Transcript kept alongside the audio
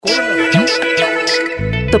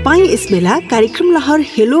तपाईँ यसबेला कार्यक्रम लहर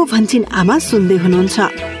हेलो भन्छिन आमा सुन्दै हुनुहुन्छ।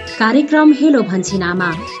 कार्यक्रम हेलो भन्छिनामा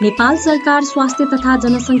नेपाल सरकार स्वास्थ्य तथा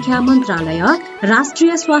जनसङ्ख्या मन्त्रालय,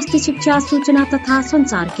 राष्ट्रिय स्वास्थ्य शिक्षा सूचना तथा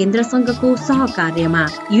सञ्चार केन्द्रसँगको सहकार्यमा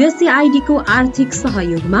युएसएआइडीको आर्थिक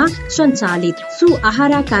सहयोगमा सञ्चालित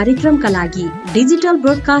सुआहारा कार्यक्रमका लागि डिजिटल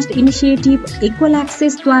ब्रोडकास्ट इनिसिएटिभ इक्वल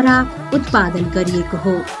एक्सेसद्वारा उत्पादन गरिएको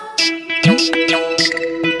हो।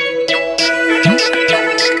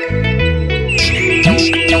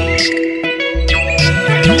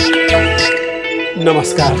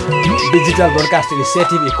 नमस्कार। Digital broadcast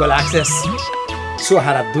initiative equal access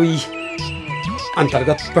Suhara 2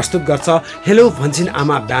 अन्तर्गत प्रस्तुत गर्छ हेलो भन्छिन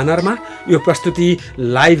आमा ब्यानरमा यो प्रस्तुति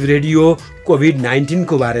लाइभ रेडियो कोभिड-19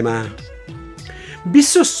 को बारेमा।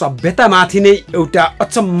 विश्व सभ्यतामाथि नै एउटा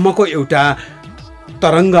अचम्मको एउटा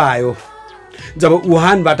तरङ्ग आयो जब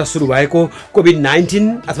वुहानबाट सुरु भएको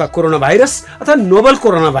कोभिड-19 अथवा कोरोना भाइरस अथवा नोभल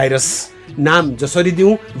कोरोना भाइरस, नाम जसरी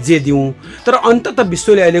दिउँ जे दिउँ, तर अन्ततः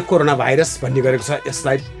विश्वले अहिले कोरोना भाइरस भन्ने गरेको छ।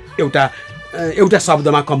 यसलाई एउटा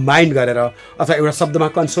शब्दमा कम्बाइन गरेर अथवा एउटा शब्दमा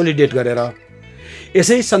कन्सोलिडेट गरेर।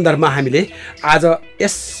 यसै सन्दर्भमा हामीले आज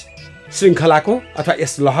यस श्रृङ्खलाको अथवा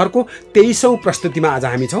यस लहरको 23औं प्रस्तुतिमा आज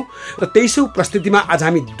हामी छौँ र 23औं प्रस्तुतिमा आज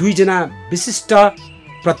हामी 2 जना विशिष्ट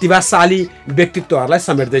प्रतिभाशाली व्यक्तित्वहरूलाई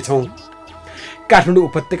समेट्दैछौँ। काठमाडौँ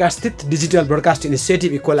उपत्यका स्थित डिजिटल ब्रोडकास्ट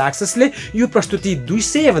इनिसिएटिभ इक्वल एक्सेसले यो प्रस्तुति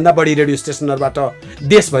 200 भन्दा बढी रेडियो स्टेसनहरूबाट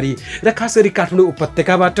देशभरि र खास गरी काठमाडौँ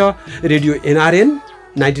उपत्यकाबाट रेडियो एनआरएन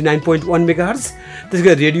 99.1 मेगाहर्ज,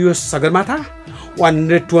 त्यसै रेडियो सगरमाथा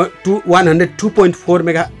 102.4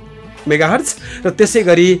 मेगाहर्ज र त्यसै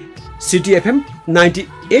गरी सिटिएफएम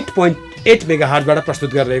 98.8 मेगाहर्जबाट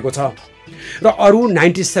प्रस्तुत गरिरहेको छ र अरू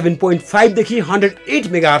 97.5 देखि 108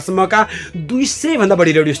 मेगाहर्जसम्मका 200 भन्दा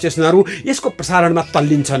बढी रेडियो स्टेसनहरू यसको प्रसारणमा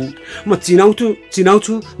तल्लिन्छन्। म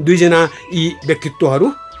चिनाउँछु 2 जना यी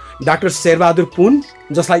व्यक्तित्वहरू। डाक्टर शेरबहादुर पुन,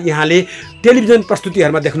 जसलाई यहाँले टेलिभिजन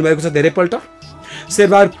प्रस्तुतिहरूमा देख्नुभएको छ धेरैपल्ट।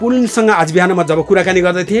 शेरबहादुर पुनसँग आज बिहान म जब कुराकानी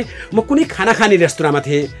गर्दै थिएँ, म कुनै खाना खाने रेस्टुराँमा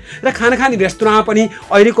थिएँ र खाना खाने रेस्टुराँमा पनि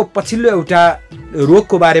अहिलेको पछिल्लो एउटा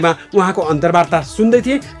रोगको बारेमा उहाँको अन्तर्वार्ता सुन्दै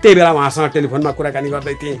थिएँ। त्यही बेला उहाँसँग टेलिफोनमा कुराकानी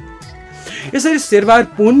गर्दै थिएँ। यसरी शेरबहादुर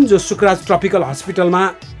पुन जो सुखराज ट्रपिकल हस्पिटलमा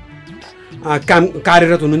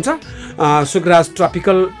कार्यरत हुनुहुन्छ, सुखराज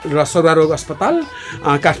ट्रपिकल र सर्वरोग अस्पताल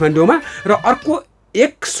काठमाडौँमा। र अर्को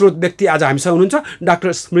एक स्रोत व्यक्ति आज हामीसँग हुनुहुन्छ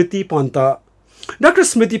doctor Smriti Pant. Doctor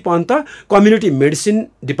Smriti Pant community medicine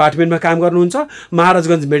डिपार्टमेन्टमा काम गर्नुहुन्छ।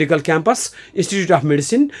 Maharajgunj medical campus, institute of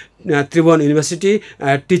medicine, Tribhuvan university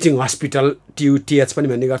teaching hospital TUTH पनि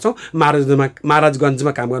भन्ने गर्छौँ,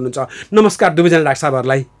 महाराजगञ्जमा काम गर्नुहुन्छ। नमस्कार 2 जना डाक्टर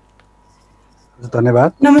साहबहरूलाई।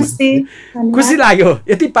 धन्यवाद। नमस्ते। खुसी लाग्यो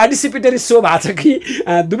यति पार्टिसिपेटरी सो भएको छ कि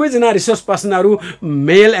 2 जना रिसोर्स पर्सनहरू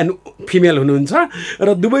मेल एन्ड फिमेल हुनुहुन्छ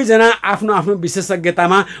र 2 जना आफ्नो आफ्नो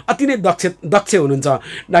विशेषज्ञतामा अति नै दक्ष हुनुहुन्छ।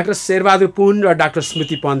 डाक्टर शेरबहादुर पुन र डाक्टर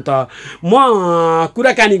स्मृति पन्त, म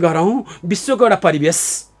कुराकानी गरौँ विश्वको एउटा परिवेश।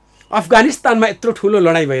 अफगानिस्तानमा यत्रो ठुलो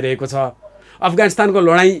लडाइँ भइरहेको छ। अफगानिस्तानको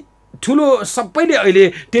लडाइँ ठुलो, सबैले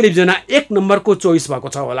अहिले टेलिभिजनमा 1 नम्बरको चोइस भएको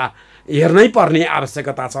छ होला, हेर्नै पर्ने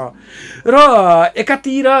आवश्यकता छ। र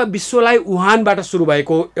एकातिर विश्वलाई वुहानबाट सुरु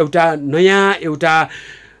भएको एउटा नयाँ एउटा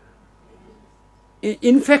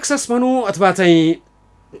इन्फेक्सस भनौँ अथवा चाहिँ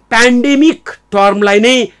प्यान्डेमिक टर्मलाई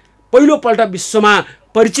नै पहिलोपल्ट विश्वमा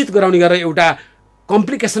परिचित गराउने गरेर एउटा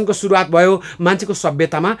कम्प्लिकेसनको सुरुवात भयो मान्छेको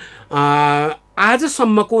सभ्यतामा।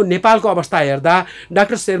 आजसम्मको नेपालको अवस्था हेर्दा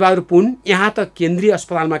डाक्टर शेरबहादुर पुन यहाँ त केन्द्रीय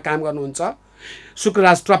अस्पतालमा काम गर्नुहुन्छ।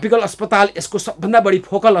 सुखराज ट्रपिकल अस्पताल यसको सबभन्दा बढी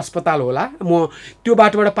फोकल अस्पताल होला। म त्यो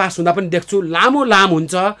बाटोबाट पास हुँदा पनि देख्छु लामो लाम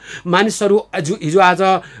हुन्छ। मानिसहरू हिजो आज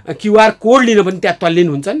QR कोड लिन पनि त्यहाँ तल्लिन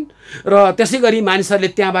हुन्छन् र त्यसै गरी मानिसहरूले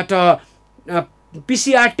त्यहाँबाट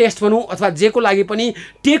PCR टेस्ट भनौँ अथवा जेको लागि पनि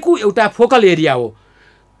टेकु एउटा फोकल एरिया हो।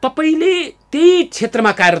 तपाईँले त्यही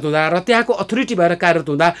क्षेत्रमा कार्यरत हुँदा र त्यहाँको अथोरिटी भएर कार्यरत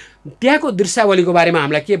हुँदा त्यहाँको दृश्यावलीको बारेमा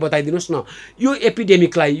हामीलाई के बताइदिनुहोस् न। यो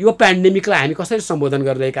एपिडेमिकलाई, यो प्यान्डेमिकलाई हामी कसरी सम्बोधन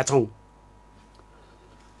गरिरहेका छौँ?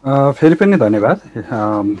 फेरि पनि धन्यवाद।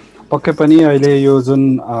 पक्कै पनि अहिले यो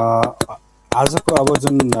जुन आजको अब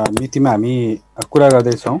जुन मितिमा हामी कुरा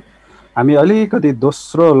गर्दैछौँ, हामी अलिकति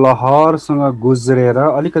दोस्रो लहरसँग गुज्रेर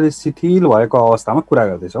अलिकति शिथिल भएको अवस्थामा कुरा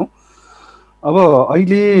गर्दैछौँ। अब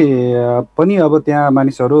अहिले पनि अब त्यहाँ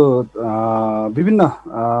मानिसहरू विभिन्न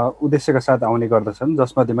उद्देश्यका साथ आउने गर्दछन्,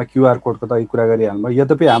 जसमध्येमा QR कोडको त कुरा गरिहाल्नु।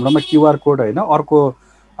 यद्यपि हाम्रोमा QR कोड होइन, अर्को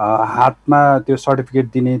हातमा त्यो सर्टिफिकेट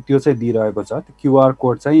दिने त्यो चाहिँ दिइरहेको छ। त्यो QR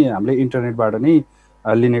कोड चाहिँ हामीले इन्टरनेटबाट नै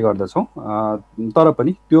लिने गर्दछौँ। तर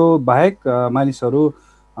पनि त्यो बाहेक मानिसहरू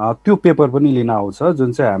त्यो पेपर पनि लिन आउँछ,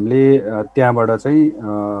 जुन चाहिँ हामीले त्यहाँबाट चाहिँ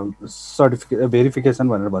भेरिफिकेसन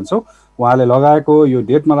भनेर भन्छौँ। उहाँले लगाएको, यो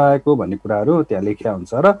डेटमा लगाएको भन्ने कुराहरू त्यहाँ लेखिया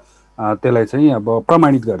हुन्छ र त्यसलाई चाहिँ अब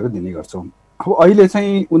प्रमाणित गरेर दिने गर्छौँ। अब अहिले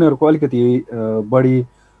चाहिँ उनीहरूको अलिकति बढी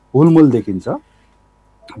हुलमुल देखिन्छ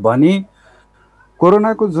भने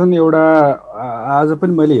कोरोनाको जुन एउटा आज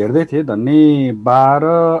पनि मैले हेर्दै थिएँ धन्ने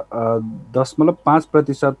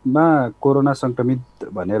 12.5% कोरोना सङ्क्रमित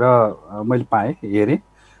भनेर मैले पाएँ हेरेँ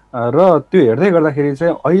र त्यो हेर्दै गर्दाखेरि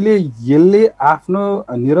चाहिँ अहिले यसले आफ्नो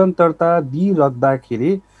निरन्तरता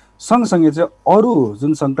दिइराख्दाखेरि सँगसँगै चाहिँ अरू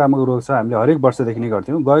जुन सङ्क्रामक रोग छ हामीले हरेक वर्ष देखिने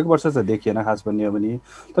गर्थ्यौँ, गएको वर्ष चाहिँ देखिएन खास भन्ने हो भने,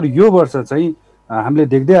 तर यो वर्ष चाहिँ हामीले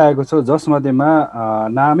देख्दै आएको छौँ जसमध्येमा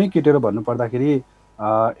नामै केटेर भन्नुपर्दाखेरि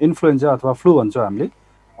इन्फ्लुएन्जा अथवा फ्लू भन्छौँ हामीले,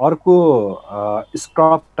 अर्को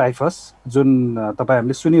स्क्रब टाइफस जुन तपाईँ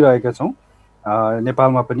हामीले सुनिरहेका छौँ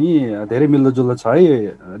नेपालमा पनि धेरै मिल्दोजुल्दो छ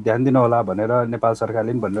है, ध्यान दिनु होला भनेर नेपाल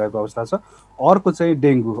सरकारले पनि भनिरहेको अवस्था छ। अर्को चाहिँ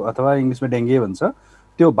डेङ्गु अथवा इङ्ग्लिसमा डेङ्गे भन्छ,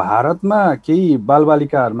 त्यो भारतमा केही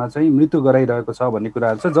बालबालिकाहरूमा चाहिँ मृत्यु गराइरहेको छ भन्ने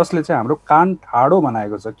कुराहरू छ जसले चाहिँ हाम्रो कान ठाडो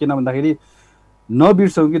बनाएको छ। किन भन्दाखेरि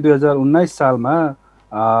नबिर्सौँ कि 2019 सालमा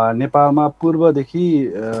नेपालमा पूर्वदेखि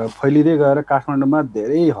फैलिँदै गएर काठमाडौँमा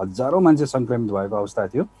धेरै हजारौँ मान्छे सङ्क्रमित भएको अवस्था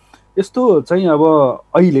थियो। यस्तो चाहिँ अब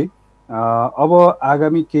अहिले अब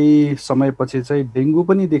आगामी केही समयपछि चाहिँ डेङ्गु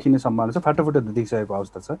पनि देखिने सम्भावना छ, फाटोफुटो देखिसकेको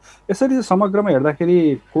अवस्था छ। यसरी समग्रमा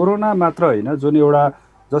हेर्दाखेरि कोरोना मात्र होइन, जुन एउटा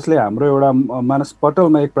जसले हाम्रो एउटा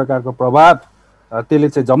मानसपटलमा एक प्रकारको प्रभाव त्यसले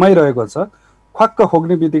चाहिँ जमाइरहेको छ, ख्वाक्क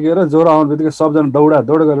खोक्ने बित्तिकै र ज्वरो आउने बित्तिकै सबजना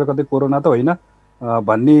दौड गरेर कतै कोरोना त होइन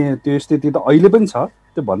भन्ने त्यो स्थिति त अहिले पनि छ।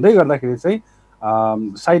 त्यो भन्दै गर्दाखेरि चाहिँ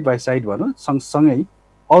साइड बाई साइड भनौँ सँगसँगै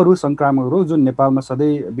अरू सङ्क्रामक रोग जुन नेपालमा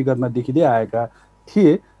सधैँ विगतमा देखिँदै आएका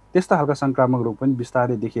थिए त्यस्ता खालका सङ्क्रामक रोग पनि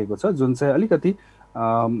बिस्तारै देखिएको छ, जुन चाहिँ अलिकति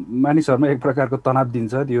मानिसहरूमा एक प्रकारको तनाव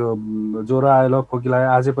दिन्छ। त्यो ज्वरो आयो खोकी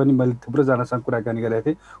लाग्यो, अझै पनि मैले थुप्रोजनासँग कुराकानी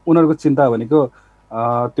गरेको थिएँ, उनीहरूको चिन्ता भनेको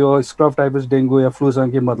त्यो स्क्रब टाइफस डेङ्गु या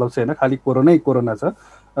फ्लूसँग के मतलब छैन, खालि कोरोना छ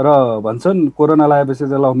र भन्छन् कोरोना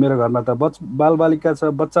लागेपछि चाहिँ ल मेरो घरमा त बालबालिका छ,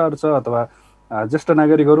 बच्चाहरू छ अथवा ज्येष्ठ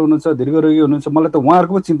नागरिकहरू हुनुहुन्छ, दीर्घरोगी हुनुहुन्छ, मलाई त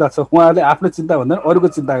उहाँहरूको पो चिन्ता छ, उहाँहरूले आफ्नो चिन्ता भन्दा अरूको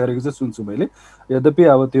चिन्ता गरेको चाहिँ सुन्छु मैले। यद्यपि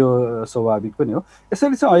अब त्यो स्वाभाविक पनि हो।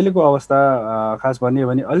 यसरी चाहिँ अहिलेको अवस्था खास भनियो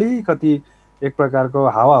भने अलिकति एक प्रकारको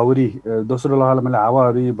हावाहुरी, दोस्रो लहरलाई मैले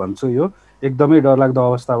हावाहुरी भन्छु, यो एकदमै डरलाग्दो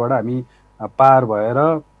अवस्थाबाट हामी पार भएर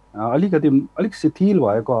अलिक शिथिल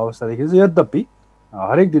भएको अवस्था देखिन्छ। यद्यपि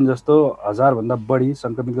हरेक दिन जस्तो 1000भन्दा बढी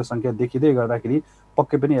सङ्क्रमितको सङ्ख्या देखिँदै गर्दाखेरि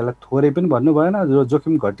पक्कै पनि यसलाई थोरै पनि भन्नु भएन, जो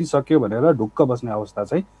जोखिम घटिसक्यो भनेर ढुक्क बस्ने अवस्था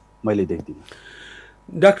चाहिँ मैले देख्दिनँ।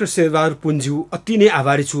 डाक्टर शेरबहादुर पुन्ज्यू, अति नै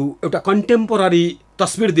आभारी छु। एउटा कन्टेम्पोररी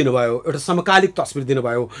तस्बिर दिनुभयो, एउटा समकालिक तस्बिर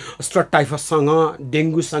दिनुभयो स्क्रब टाइफससँग,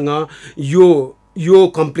 डेङ्गुसँग, यो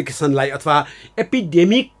कम्प्लिकेसनलाई अथवा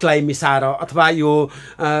एपिडेमिकलाई मिसाएर अथवा यो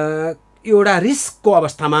एउटा रिस्कको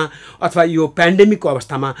अवस्थामा अथवा यो पेन्डेमिकको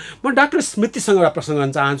अवस्थामा म डाक्टर स्मृतिसँग एउटा प्रश्न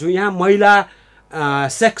गर्न चाहन्छु। यहाँ महिला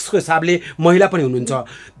सेक्सको हिसाबले महिला पनि हुनुहुन्छ।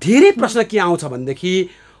 धेरै प्रश्न के आउँछ भनेदेखि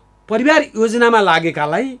परिवार योजनामा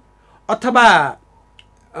लागेकालाई अथवा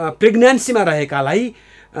प्रेग्नेन्सीमा रहेकालाई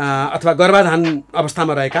अथवा गर्भाधान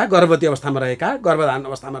अवस्थामा रहेका, गर्भवती अवस्थामा रहेका, गर्भाधान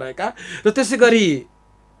अवस्थामा रहेका र त्यसै गरी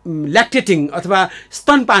ल्याक्टेटिङ अथवा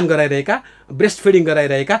स्तनपान गराइरहेका, ब्रेस्ट फिडिङ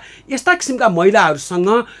गराइरहेका यस्ता किसिमका महिलाहरूसँग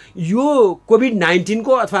यो कोभिड-19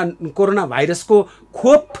 को अथवा कोरोना भाइरसको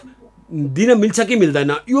खोप दिन मिल्छ कि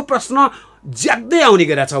मिल्दैन, यो प्रश्न ज्यादै आउने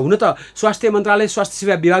गरेको छ। हुन त स्वास्थ्य मन्त्रालय, स्वास्थ्य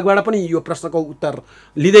सेवा विभागबाट पनि यो प्रश्नको उत्तर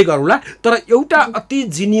लिँदै गरौँला, तर एउटा अति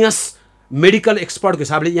जिनियस मेडिकल एक्सपर्टको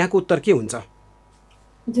हिसाबले यहाँको उत्तर के हुन्छ?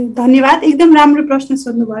 धन्यवाद, एकदम राम्रो प्रश्न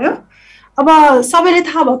सोध्नुभयो। अब सबैले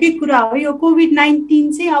थाहा भएकै कुरा हो, यो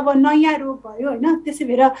कोभिड-19 चाहिँ अब नयाँ रोग भयो होइन, त्यसै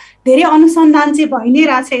भएर धेरै अनुसन्धान चाहिँ भइ नै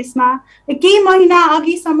रहेछ यसमा। केही महिना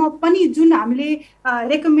अघिसम्म पनि जुन हामीले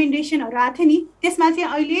रेकमेन्डेसनहरू आएको थियो नि त्यसमा चाहिँ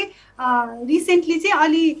अहिले रिसेन्टली चाहिँ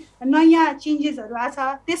अलि नयाँ चेन्जेसहरू आएको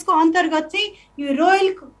छ। त्यसको अन्तर्गत चाहिँ यो royal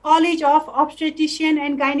college of अब्स्टेट्रिसियन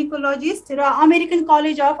and gynaecologist र American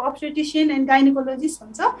college of अब्स्टेट्रिसियन and gynaecologist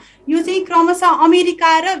भन्छ, यो चाहिँ क्रमशः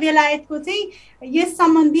अमेरिका र बेलायतको चाहिँ यस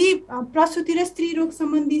सम्बन्धी प्रसुति र स्त्री रोग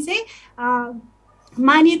सम्बन्धी चाहिँ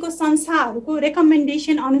मानिएको संस्थाहरूको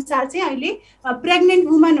रेकमेन्डेसन अनुसार चाहिँ अहिले प्रेग्नेन्ट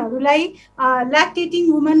वुमनहरूलाई,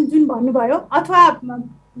 ल्याक्टेटिङ वुमन जुन भन्नुभयो अथवा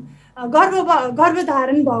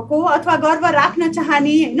गर्भधारण भएको अथवा गर्भ राख्न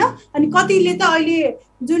चाहने होइन, अनि कतिले त अहिले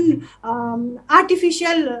जुन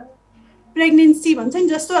आर्टिफिसियल प्रेग्नेन्सी भन्छ नि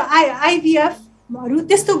जस्तो आइभीएफहरू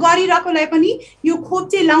त्यस्तो गरिरहेकोलाई पनि यो खोप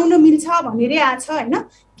चाहिँ लाउन मिल्छ भनेरै आएको छ होइन।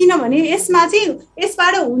 किनभने यसमा चाहिँ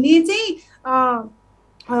यसबाट हुने चाहिँ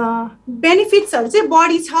बेनिफिट्सहरू चाहिँ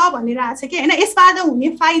बढी छ भनेर आएको छ कि होइन, यसबाट हुने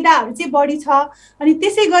फाइदाहरू चाहिँ बढी छ। अनि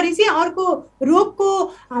त्यसै गरी चाहिँ अर्को रोगको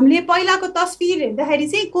हामीले पहिलाको तस्बिर हेर्दाखेरि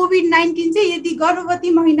चाहिँ कोभिड-19 चाहिँ यदि गर्भवती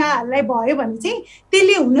महिलाहरूलाई भयो भने चाहिँ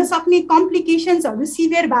त्यसले हुनसक्ने कम्प्लिकेसन्सहरू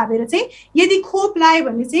सिभियर भएर चाहिँ यदि खोप लगायो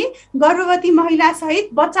भने चाहिँ गर्भवती महिलासहित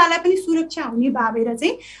बच्चालाई पनि सुरक्षा हुने भएर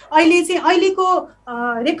चाहिँ अहिलेको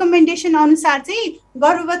रेकमेन्डेसन अनुसार चाहिँ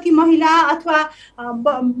गर्भवती महिला अथवा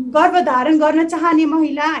गर्भधारण गर्न चाहने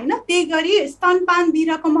महिला होइन, त्यही गरी स्तनपान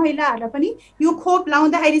दिइरहेको महिलाहरूलाई पनि यो खोप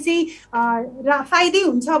लाउँदाखेरि चाहिँ फाइदै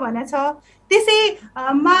हुन्छ भनेको छ।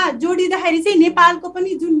 त्यसैमा जोडिँदाखेरि चाहिँ नेपालको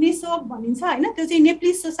पनि जुन नेसोप भनिन्छ होइन, त्यो चाहिँ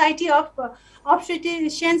Nepalese society of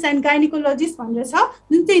obstetricians and gynaecologist भनेर छ,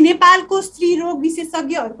 जुन चाहिँ नेपालको स्त्री रोग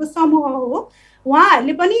विशेषज्ञहरूको समूह हो।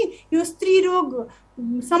 उहाँहरूले पनि यो स्त्री रोग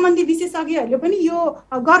सम्बन्धी विशेषज्ञहरूले पनि यो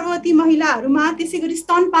गर्भवती महिलाहरूमा त्यसै गरी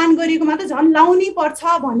स्तनपान गरेकोमा त झन् लाउनै पर्छ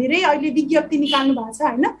भनेरै अहिले विज्ञप्ति निकाल्नु भएको छ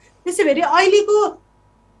होइन। त्यसै भएर अहिलेको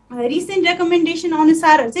रिसेन्ट रेकमेन्डेसन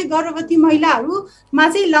अनुसार चाहिँ गर्भवती महिलाहरूमा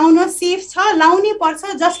चाहिँ लाउन सेफ छ, लाउनै पर्छ,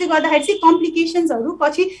 जसले गर्दाखेरि चाहिँ कम्प्लिकेसन्सहरू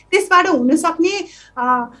पछि त्यसबाट हुनसक्ने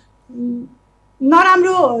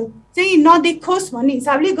नराम्रो चाहिँ नदेखोस् भन्ने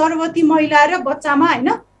हिसाबले गर्भवती महिला र बच्चामा होइन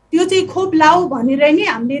त्यो चाहिँ खोप लाऊ भनेर नै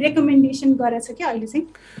हामीले रेकमेन्डेसन गरेछ कि अहिले चाहिँ।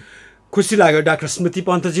 खुसी लाग्यो डाक्टर स्मृति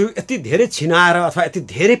पन्तज्यू यति धेरै छिनाएर अथवा यति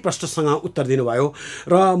धेरै प्रश्नसँग उत्तर दिनुभयो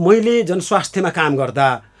र मैले जनस्वास्थ्यमा काम गर्दा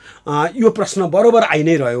यो प्रश्न बरोबर आइ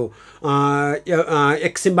नै रह्यो।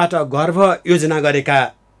 एक किसिमबाट गर्भ योजना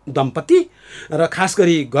गरेका दम्पति र खास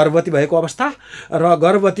गरी गर्भवती भएको अवस्था र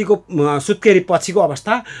गर्भवतीको सुत्केरी पछिको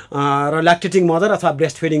अवस्था र ल्याक्टेटिङ मदर अथवा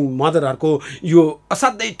ब्रेस्ट फिडिङ मदरहरूको यो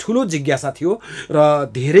असाध्यै ठुलो जिज्ञासा थियो र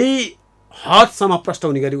धेरै हदसम्म प्रष्ट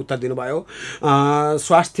हुने गरी उत्तर दिनुभयो।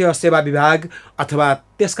 स्वास्थ्य सेवा विभाग अथवा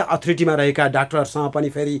त्यसका अथोरिटीमा रहेका डाक्टरहरूसँग पनि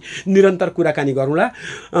फेरि निरन्तर कुराकानी गरौँला।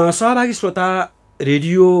 सहभागी श्रोता,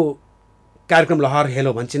 रेडियो कार्यक्रम लहर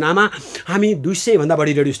हेलो भन्छिनामा हामी 200 भन्दा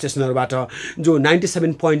बढी रेडियो स्टेसनहरूबाट जो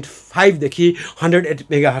 97.5 देखि 108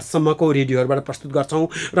 मेगाहर्जसम्मको रेडियोहरूबाट प्रस्तुत गर्छौँ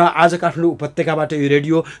र आज काठमाडौँ उपत्यकाबाट यो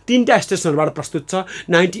रेडियो 3टा स्टेसनहरूबाट प्रस्तुत छ।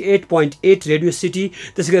 98.8 रेडियो सिटी,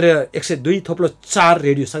 त्यसै गरी 102.4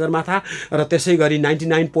 रेडियो सगरमाथा र त्यसै गरी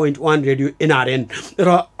 99.1 रेडियो एनआरएन र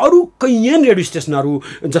अरू कैयन रेडियो स्टेसनहरू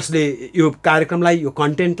जसले यो कार्यक्रमलाई, यो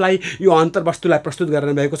कन्टेन्टलाई, यो अन्तर्वस्तुलाई प्रस्तुत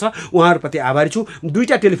गरिरहनु भएको छ। उहाँहरूप्रति आभारी छु।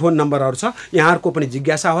 2टा टेलिफोन नम्बरहरू छ, यहाँहरूको पनि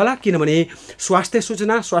जिज्ञासा होला, किनभने स्वास्थ्य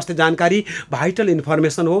सूचना, स्वास्थ्य जानकारी भाइटल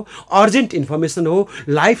इन्फर्मेसन हो, अर्जेन्ट इन्फर्मेसन हो,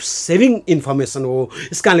 लाइफ सेभिङ इन्फर्मेसन हो।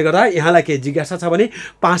 यस कारणले गर्दा यहाँलाई केही जिज्ञासा छ भने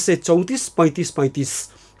 534 35 35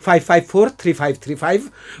 5543535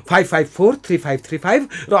 5543535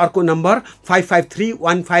 र अर्को नम्बर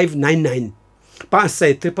 5531599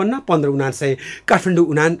 553 1599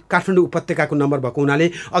 काठमाडौँ उपत्यकाको नम्बर भएको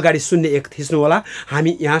हुनाले अगाडि 01 थिच्नु होला।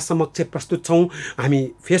 हामी यहाँ समक्ष प्रस्तुत छौँ।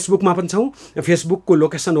 हामी फेसबुकमा पनि छौँ। फेसबुकको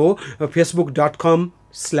लोकेसन हो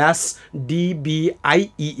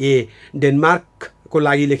facebook.com/DBIEA, डेनमार्कको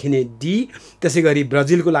लागि लेखिने डी, त्यसै गरी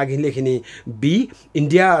ब्राजिलको लागि लेखिने बी,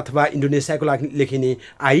 इन्डिया अथवा इन्डोनेसियाको लागि लेखिने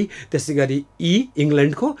आई, त्यसै गरी ई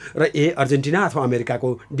इङ्ल्यान्डको र ए अर्जेन्टिना अथवा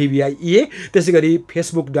अमेरिकाको DBIEA, त्यसै गरी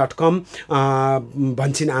facebook.com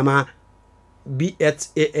भन्छिनामा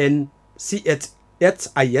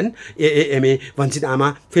BHANCHHINAAMA भन्छिनामा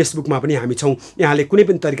फेसबुकमा पनि हामी छौँ। यहाँले कुनै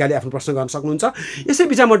पनि तरिकाले आफ्नो प्रश्न गर्न सक्नुहुन्छ। यसै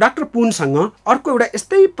बिचमा म डाक्टर पुनसँग अर्को एउटा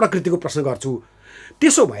यस्तै प्रकृतिको प्रश्न गर्छु।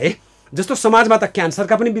 त्यसो भए जस्तो समाजमा त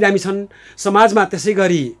क्यान्सरका पनि बिरामी छन्, समाजमा त्यसै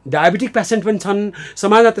गरी डायबिटिक पेसेन्ट पनि छन्,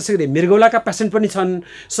 समाजमा त्यसै गरी मृगौलाका पेसेन्ट पनि छन्,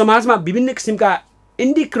 समाजमा विभिन्न किसिमका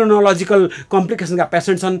एन्डिक्रोनोलोजिकल कम्प्लिकेसनका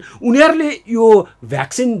पेसेन्ट छन्। उनीहरूले यो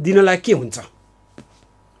भ्याक्सिन दिनलाई के हुन्छ?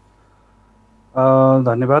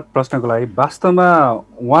 धन्यवाद प्रश्नको लागि। वास्तवमा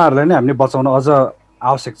उहाँहरूलाई नै हामीले बचाउन अझ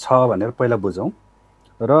आवश्यक छ भनेर पहिला बुझौँ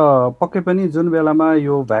र पक्कै पनि जुन बेलामा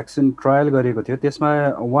यो भ्याक्सिन ट्रायल गरिएको थियो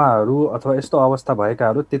त्यसमा उहाँहरू अथवा यस्तो अवस्था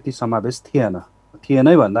भएकाहरू त्यति समावेश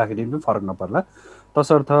थिएनै भन्दाखेरि पनि फरक नपर्ला।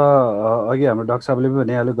 तसर्थ अघि हाम्रो डाक्टर साहबले पनि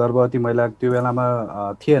भनिहाल्यो गर्भवती महिला त्यो बेलामा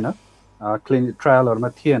थिएन, क्लिनिक ट्रायलहरूमा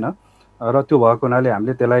थिएन र त्यो भएको हुनाले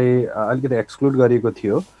हामीले त्यसलाई अलिकति एक्सक्लुड गरिएको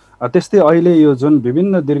थियो। त्यस्तै अहिले यो जुन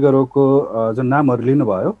विभिन्न दीर्घरोगको जुन नामहरू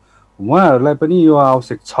लिनुभयो उहाँहरूलाई पनि यो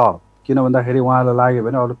आवश्यक छ, किन भन्दाखेरि उहाँलाई लाग्यो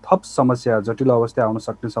भने अरू थप समस्या, जटिल अवस्था आउन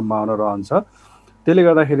सक्ने सम्भावना रहन्छ। त्यसले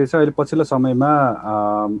गर्दाखेरि चाहिँ अहिले पछिल्लो समयमा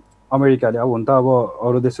अमेरिकाले हुन त अब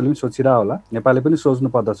अरू देशले पनि सोचिरह होला, नेपालले पनि सोच्नु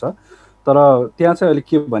पर्दछ, तर त्यहाँ चाहिँ अहिले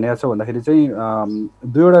के भनेको छ भन्दाखेरि चाहिँ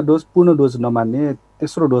 2वटा डोज पूर्ण डोज नमान्ने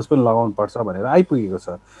तेस्रो डोज पनि लगाउनु पर्छ भनेर आइपुगेको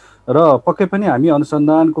छ। र पक्कै पनि हामी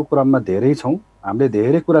अनुसन्धानको क्रममा धेरै छौँ, हामीले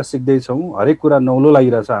धेरै कुरा सिक्दैछौँ, हरेक कुरा नौलो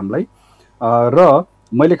लागिरहेछ हामीलाई। र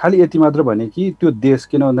मैले खालि यति मात्र भने कि त्यो देश,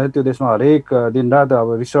 किन भन्दाखेरि त्यो देशमा हरेक दिनरात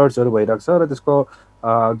अब रिसर्चहरू भइरहेको छ र त्यसको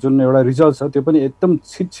जुन एउटा रिजल्ट छ त्यो पनि एकदम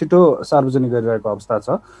छिटो सार्वजनिक गरिरहेको अवस्था छ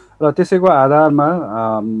र त्यसैको आधारमा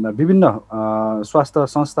विभिन्न स्वास्थ्य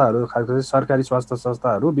संस्थाहरू, खास गरी सरकारी स्वास्थ्य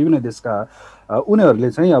संस्थाहरू विभिन्न देशका उनीहरूले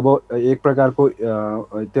चाहिँ अब एक प्रकारको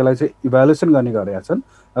त्यसलाई चाहिँ इभ्यालुएसन गर्ने गरेका छन्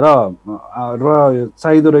र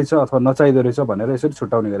चाहिँदो रहेछ अथवा नचाहिँदो रहेछ भनेर यसरी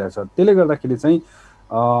छुट्याउने गरेका छ। त्यसले गर्दाखेरि चाहिँ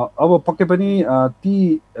अब पक्कै पनि ती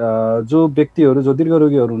जो व्यक्तिहरू जो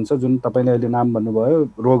दीर्घरोगीहरू हुन्छ, जुन तपाईँले अहिले नाम भन्नुभयो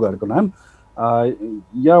रोगहरूको नाम,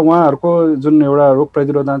 या उहाँहरूको जुन एउटा रोग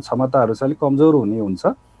प्रतिरोधन क्षमताहरू चाहिँ अलिक कमजोर हुने हुन्छ।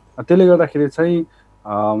 त्यसले गर्दाखेरि चाहिँ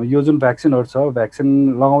यो जुन भ्याक्सिनहरू छ, भ्याक्सिन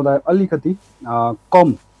लगाउँदा अलिकति कम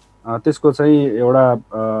त्यसको चाहिँ एउटा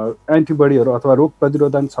एन्टिबडीहरू अथवा रोग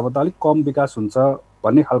प्रतिरोधन क्षमता अलिक कम विकास हुन्छ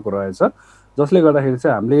भन्ने खालको रहेछ, जसले गर्दाखेरि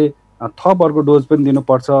चाहिँ हामीले थप अर्को डोज पनि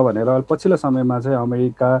दिनुपर्छ भनेर पछिल्लो समयमा चाहिँ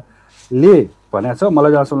अमेरिकाले भनेको छ।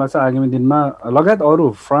 मलाई जहाँसम्म लाग्छ आगामी दिनमा लगायत अरू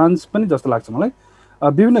फ्रान्स पनि जस्तो लाग्छ मलाई,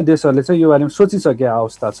 विभिन्न देशहरूले चाहिँ यो बारेमा सोचिसकेको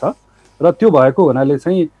अवस्था छ र त्यो भएको हुनाले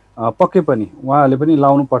चाहिँ पक्कै पनि उहाँहरूले पनि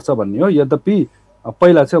लाउनुपर्छ भन्ने हो। यद्यपि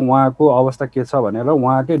पहिला चाहिँ उहाँको अवस्था के छ भनेर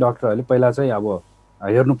उहाँकै डक्टरहरूले पहिला चाहिँ अब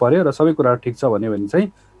हेर्नु पर्यो र सबै कुराहरू ठिक छ भन्यो भने चाहिँ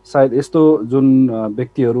सायद यस्तो जुन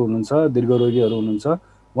व्यक्तिहरू हुनुहुन्छ, दीर्घरोगीहरू हुनुहुन्छ,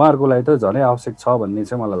 उहाँहरूको लागि त झनै आवश्यक छ भन्ने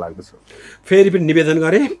चाहिँ मलाई लाग्दछ। फेरि पनि निवेदन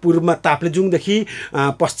गरेँ, पूर्वमा ताप्लेजुङदेखि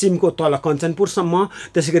पश्चिमको तल कञ्चनपुरसम्म,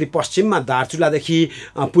 त्यसै गरी पश्चिममा दार्चुलादेखि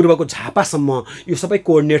पूर्वको झापासम्म यो सबै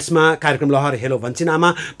कोअर्डिनेट्समा कार्यक्रम लहर हेलो भन्छिनामा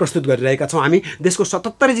प्रस्तुत गरिरहेका छौँ हामी। देशको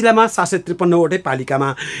 77 जिल्लामा 753वटै पालिकामा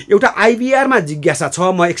एउटा आइभीआरमा जिज्ञासा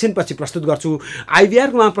छ, म एकछिनपछि प्रस्तुत गर्छु।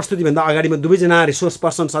 आइभीआरमा प्रस्तुतिभन्दा अगाडि म दुवैजना रिसोर्स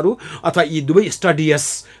पर्सन्सहरू अथवा यी दुवै स्टडियस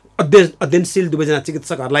अध्ययनशील दुवैजना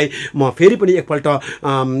चिकित्सकहरूलाई म फेरि पनि एकपल्ट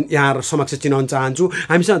यहाँ समक्ष चिनाउन चाहन्छु।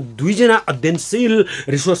 हामीसँग दुईजना अध्ययनशील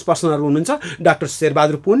रिसोर्स पर्सनहरू हुनुहुन्छ। डाक्टर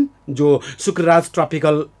शेरबहादुर पुन, जो Shukraraj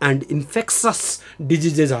tropical and infectious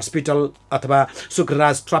diseases hospital अथवा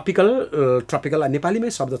शुक्रराज ट्रपिकल नेपालीमै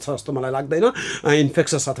शब्द छ जस्तो मलाई लाग्दैन,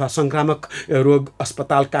 इन्फेक्सस अथवा सङ्क्रामक रोग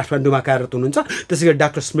अस्पताल काठमाडौँमा कार्यरत हुनुहुन्छ। त्यसै गरी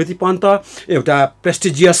डाक्टर स्मृति पन्त, एउटा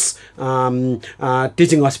prestigious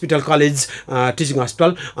teaching hospital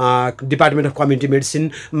department of community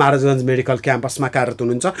medicine Maharajgunj medical क्याम्पसमा कार्यरत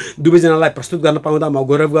हुनुहुन्छ। दुवैजनालाई प्रस्तुत गर्न पाउँदा म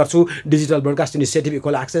गौरव गर्छु। Digital broadcast initiative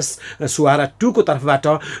equal access Suhara 2 को तर्फबाट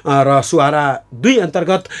र सुहारा 2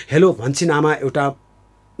 अन्तर्गत हेलो भन्छिनामा एउटा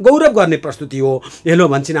गौरव गर्ने प्रस्तुति हो। हेलो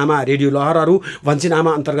भन्छिनामा रेडियो लहरहरू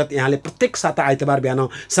भन्छिनामा अन्तर्गत यहाँले प्रत्येक साता आइतबार बिहान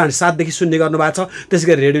 7:30 देखि सुन्ने गर्नुभएको छ। त्यसै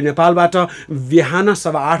गरी रेडियो नेपालबाट बिहान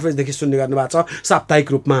 8:15 बजेदेखि सुन्ने गर्नुभएको छ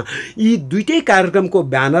साप्ताहिक रूपमा। यी दुईटै कार्यक्रमको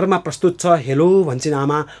ब्यानरमा प्रस्तुत छ हेलो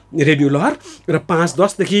भन्छिनामा रेडियो लहर र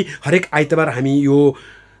 5:10 देखि हरेक आइतबार हामी यो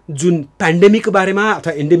जुन पेन्डेमिकको बारेमा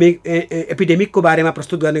अथवा एपिडेमिकको बारेमा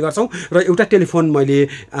प्रस्तुत गर्ने गर्छौँ। र एउटा टेलिफोन मैले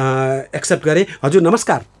एक्सेप्ट गरेँ। हजुर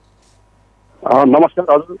नमस्कार। नमस्कार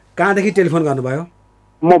हजुर। कहाँदेखि टेलिफोन गर्नुभयो?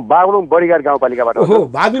 म बागलुङ बडीघाट गाउँपालिकाबाट। ओहो,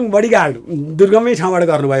 बागलुङ बडीघाट दुर्गमै ठाउँबाट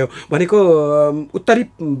गर्नुभयो भनेको उत्तरी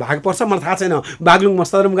भाग पर्छ, मलाई थाहा छैन। बागलुङ म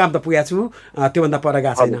सदरमुकाम त पुगेको छु, त्योभन्दा पर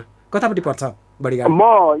गएको छैन। कतापट्टि पर्छ बडीघाट?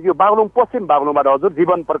 म यो बागलुङ पश्चिम बागलुङबाट हजुर,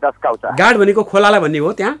 जीवन प्रकाश काउचा। गाड भनेको खोलालाई भन्ने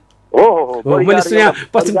हो त्यहाँ? हो, मैले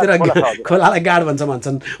सुने पश्चिमतिर खोलालाई गाड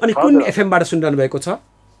भन्छन्। अनि कुन एफएमबाट सुनिरहनु भएको छ?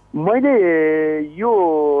 मैले यो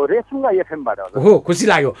रेसुङ्गा एफएमबाट। हो, खुसी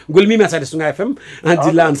लाग्यो। गुल्मीमा छ रेसुङ्गा एफएम,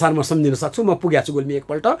 जिल्ला अनुसार म सम्झिन सक्छु। म पुगेको छु गुल्मी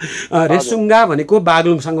एकपल्ट। रेसुङ्गा भनेको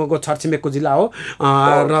बागलुङसँगको छरछिमेकको जिल्ला हो।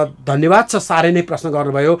 र धन्यवाद छ, साह्रै नै प्रश्न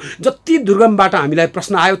गर्नुभयो। जति दुर्गमबाट हामीलाई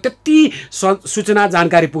प्रश्न आयो त्यति सूचना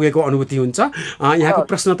जानकारी पुगेको अनुभूति हुन्छ। यहाँको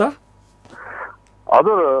प्रश्न त?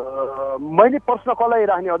 हजुर, मैले प्रश्न कसलाई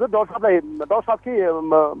राख्ने हजुर? डाक्टर साहब कि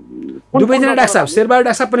दुवैजना डाक्टर साहब, शेरबहादुर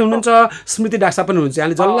डाक्टर साहब पनि हुनुहुन्छ, स्मृति डाक्टर साहब पनि हुनुहुन्छ,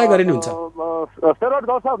 यहाँले जसलाई गरे नि हुन्छ। शेरबहादुर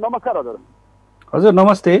डाक्टर साहब नमस्कार। हजुर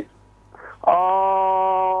नमस्ते।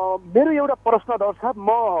 मेरो एउटा प्रश्न डाक्टर साहब, म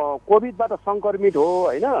कोभिडबाट सङ्क्रमित हो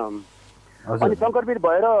होइन, अनि सङ्क्रमित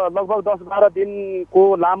भएर लगभग 10-12 दिनको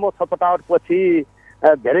लामो छटपटावटपछि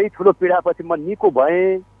धेरै ठुलो पीडापछि म निको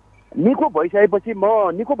भएँ। निको भइसकेपछि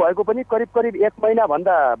निको भएको पनि करिब 1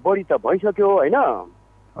 महिनाभन्दा बढी त भइसक्यो होइन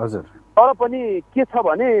हजुर। तर पनि के छ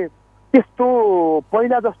भने त्यस्तो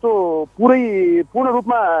पहिला जस्तो पूर्ण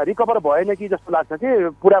रूपमा रिकभर भएन कि जस्तो लाग्छ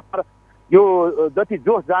कि पुरा यो जति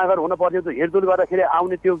जोस जाँगर हुन पर्थ्यो, त्यो हिँडडुल गर्दाखेरि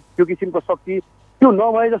आउने त्यो किसिमको शक्ति त्यो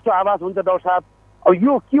नभए जस्तो आवाज हुन्छ डाक्टर साहब। अब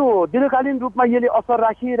यो के हो, दीर्घकालीन रूपमा यसले असर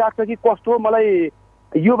राखिराख्छ कि कस्तो हो? मलाई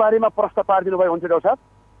यो बारेमा प्रश्न पारिदिनु भयो हुन्छ डाक्टर साहब।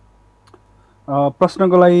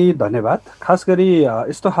 प्रश्नको लागि धन्यवाद। खास गरी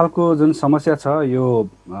यस्तो खालको जुन समस्या छ, यो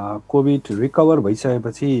कोभिड रिकभर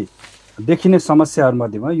भइसकेपछि देखिने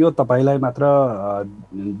समस्याहरूमध्येमा यो तपाईँलाई मात्र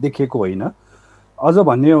देखिएको होइन। अझ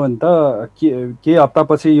भन्ने हो भने त केही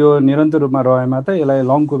हप्तापछि यो निरन्तर रूपमा रहेमा त यसलाई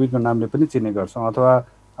लङ कोभिडको नामले पनि चिन्ने गर्छौँ, अथवा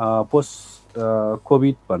पोस्ट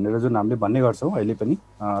कोभिड भनेर जुन हामीले भन्ने गर्छौँ अहिले पनि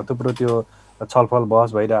थुप्रो त्यो छलफल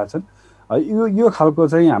बहस भइरहेछन्। यो खालको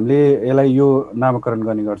चाहिँ हामीले यसलाई यो नामाकरण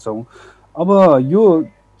गर्ने गर्छौँ। अब यो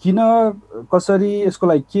किन कसरी यसको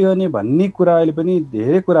लागि के गर्ने भन्ने कुरा अहिले पनि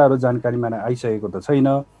धेरै कुराहरू जानकारीमा आइसकेको त छैन।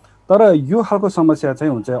 तर यो खालको समस्या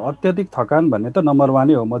चाहिँ हुन्छ अत्याधिक थकान भन्ने त नम्बर 1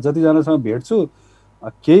 नै हो। म जतिजनासँग भेट्छु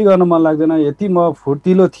केही गर्न मन लाग्दैन, यति म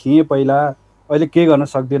फुर्तिलो थिएँ पहिला, अहिले केही गर्न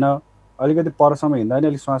सक्दिनँ, अलिकति परसम्म हिँड्दा नि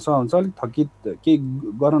अलिक श्वास हुन्छ, अलिक थकित, केही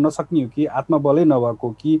गर्न नसक्ने हो कि आत्मबलै नभएको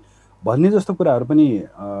कि भन्ने जस्तो कुराहरू पनि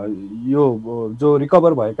यो जो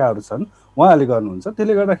रिकभर भएकाहरू छन् उहाँहरूले गर्नुहुन्छ।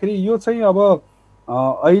 त्यसले गर्दाखेरि यो चाहिँ अब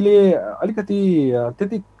अहिले अलिकति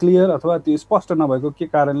त्यति क्लियर अथवा त्यो स्पष्ट नभएको के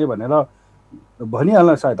कारणले भनेर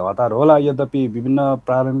भनिहाल्न सायद हतार होला। यद्यपि विभिन्न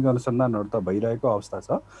प्रारम्भिक अनुसन्धानहरू त भइरहेको अवस्था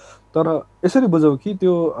छ। तर यसरी बुझौँ कि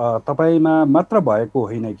त्यो तपाईँमा मात्र भएको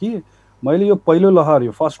होइन कि मैले यो पहिलो लहर,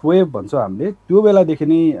 यो फर्स्ट वेभ भन्छौँ हामीले, त्यो बेलादेखि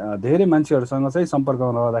नै धेरै मान्छेहरूसँग चाहिँ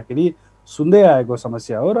सम्पर्कमा रहँदाखेरि सुन्दै आएको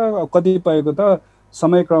समस्या हो। र कतिपयको त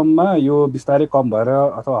समयक्रममा यो बिस्तारै कम भएर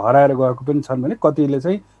अथवा हराएर गएको पनि छन् भने कतिले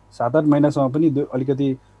चाहिँ 7-8 महिनासम्म पनि अलिकति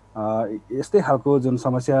यस्तै खालको जुन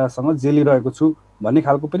समस्यासँग जेलिरहेको छु भन्ने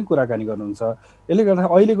खालको पनि कुराकानी गर्नुहुन्छ। यसले गर्दा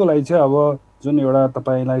अहिलेको लागि चाहिँ अब जुन एउटा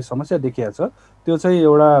तपाईँलाई समस्या देखिएको छ त्यो चाहिँ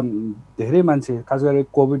एउटा धेरै मान्छे, खास गरी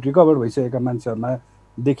कोभिड रिकभर भइसकेका मान्छेहरूमा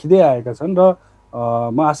देखिँदै आएका छन्। र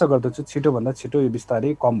म आशा गर्दछु छिटोभन्दा छिटो यो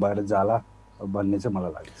बिस्तारै कम भएर जाला भन्ने चाहिँ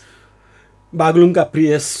मलाई लाग्छ। बागलुङका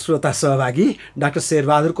प्रिय श्रोता सहभागी, डाक्टर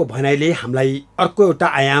शेरबहादुरको भनाइले हामीलाई अर्को एउटा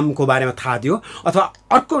आयामको बारेमा थाहा दियो अथवा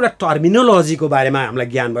अर्को एउटा टर्मिनोलोजीको बारेमा हामीलाई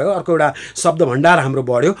ज्ञान भयो, अर्को एउटा शब्द भण्डार हाम्रो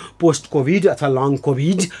बढ्यो, पोस्ट कोभिड अथवा लङ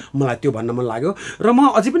कोभिड। मलाई त्यो भन्न मन लाग्यो। र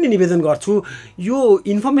म अझै पनि निवेदन गर्छु, यो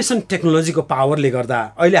इन्फर्मेसन टेक्नोलोजीको पावरले गर्दा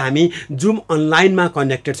अहिले हामी जुम अनलाइनमा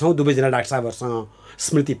कनेक्टेड छौँ दुवैजना डाक्टर साहबहरूसँग,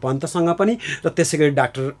 स्मृति पन्तसँग पनि र त्यसै गरी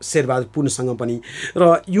डाक्टर शेरबहादुर पुनसँग पनि।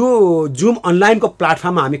 र यो जुम अनलाइनको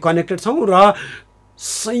प्लेटफर्ममा हामी कनेक्टेड छौँ र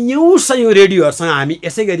सयौँ रेडियोहरूसँग हामी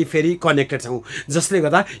यसै गरी फेरि कनेक्टेड छौँ, जसले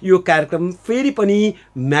गर्दा यो कार्यक्रम फेरि पनि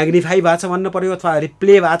म्याग्निफाई भएको छ भन्न पर्यो अथवा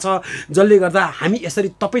रिप्ले भएको छ, जसले गर्दा हामी यसरी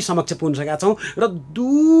तपाईँ समक्ष पुग्न सकेका छौँ। र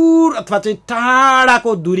दूर अथवा चाहिँ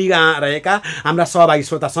टाढाको दूरीमा रहेका हाम्रा सहभागी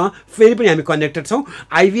श्रोतासँग फेरि पनि हामी कनेक्टेड छौँ।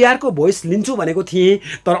 आइभीआरको भोइस लिन्छु भनेको थिएँ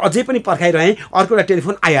तर अझै पनि पर्खाइरहेँ, अर्को एउटा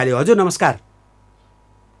टेलिफोन आइहाल्यो। हजुर नमस्कार।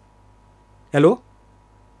 हेलो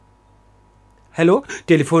हेलो,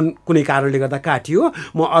 टेलिफोन कुनै कारणले गर्दा काटियो।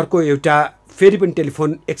 म अर्को एउटा फेरि पनि टेलिफोन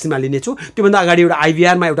एकछिनमा लिनेछु। त्योभन्दा अगाडि एउटा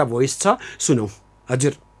आइभीआरमा एउटा भोइस छ, सुनौ।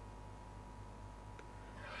 हजुर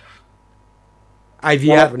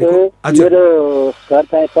आइभीआर भनेको हजुर। मेरो घर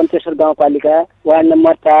चाहिँ पञ्चेश्वर गाउँपालिका वार्ड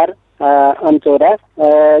नम्बर 4 अञ्चौरा।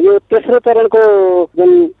 यो तेस्रो चरणको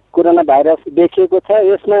जुन कोरोना भाइरस देखिएको छ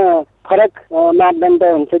यसमा फरक मापदण्ड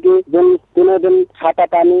हुन्छ कि जुन दिनोदिन छाता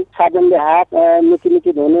पानी, साबुनले हात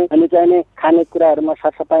मिची धुने अनि चाहिने खानेकुराहरूमा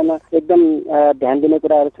सरसफाइमा एकदम ध्यान दिने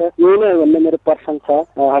कुराहरू छ। यही नै भन्ने मेरो प्रश्न छ।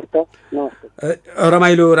 हस्त नमस्ते।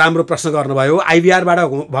 रमाइलो राम्रो प्रश्न गर्नुभयो। आइभीआरबाट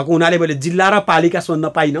भएको हुनाले मैले जिल्ला र पालिका सोध्न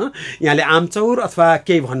पाइनँ। यहाँले आमचौर अथवा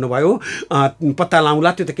केही भन्नुभयो, पत्ता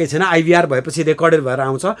लाउँला, त्यो त केही छैन। आइभीआर भएपछि रेकर्डेड भएर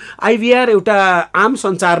आउँछ। आइभीआर एउटा आम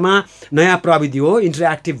सञ्चारमा नयाँ प्रविधि हो,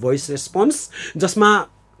 इन्टरेक्टिभ भोइस रेस्पोन्स, जसमा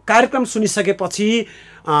कार्यक्रम सुनिसकेपछि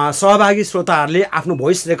सहभागी श्रोताहरूले आफ्नो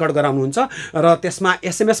भोइस रेकर्ड गराउनुहुन्छ र त्यसमा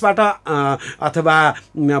एसएमएसबाट अथवा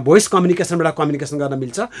भोइस कम्युनिकेसनबाट कम्युनिकेसन गर्न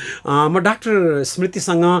मिल्छ। म डाक्टर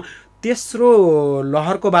स्मृतिसँग तेस्रो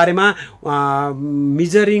लहरको बारेमा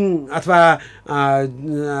मेजरिङ अथवा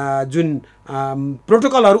जुन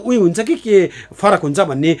प्रोटोकलहरू उही हुन्छ कि के फरक हुन्छ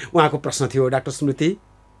भन्ने उहाँको प्रश्न थियो। डाक्टर स्मृति।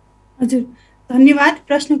 हजुर धन्यवाद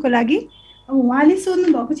प्रश्नको लागि। अब उहाँले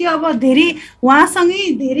सोध्नु भएको चाहिँ अब धेरै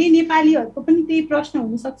उहाँसँगै धेरै नेपालीहरूको पनि त्यही प्रश्न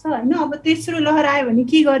हुनसक्छ होइन। अब तेस्रो लहर आयो भने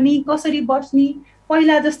के गर्ने, कसरी बस्ने,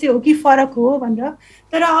 पहिला जस्तै हो कि फरक हो भनेर।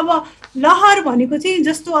 तर अब लहर भनेको चाहिँ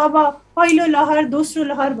जस्तो अब पहिलो लहर दोस्रो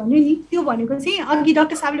लहर भन्यो नि, त्यो भनेको चाहिँ अघि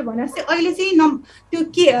डाक्टर साहबले भने जस्तै अहिले चाहिँ त्यो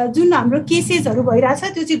के जुन हाम्रो केसेसहरू भइरहेछ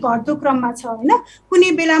त्यो चाहिँ घट्दो क्रममा छ होइन।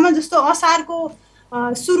 कुनै बेलामा जस्तो असारको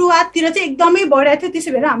सुरुवाततिर चाहिँ एकदमै बढाएको थियो,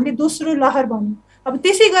 त्यसो भएर हामीले दोस्रो लहर भन्यौँ। अब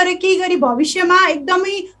त्यसै गरेर केही गरी भविष्यमा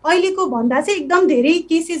एकदमै अहिलेको भन्दा चाहिँ एकदम धेरै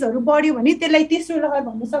केसेसहरू बढ्यो भने त्यसलाई तेस्रो लहर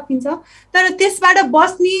भन्न सकिन्छ। तर त्यसबाट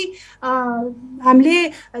बस्ने हामीले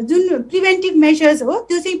जुन प्रिभेन्टिभ मेजर्स हो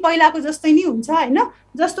त्यो चाहिँ पहिलाको जस्तै नै हुन्छ होइन।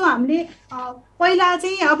 जस्तो हामीले पहिला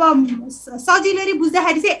चाहिँ अब सजिलै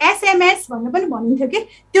बुझ्दाखेरि चाहिँ एसएमएस भन्ने पनि भनिन्थ्यो कि,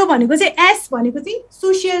 त्यो भनेको चाहिँ एस भनेको चाहिँ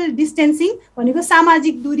सोसियल डिस्टेन्सिङ भनेको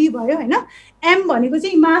सामाजिक दूरी भयो होइन। एम भनेको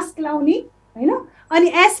चाहिँ मास्क लाउने होइन।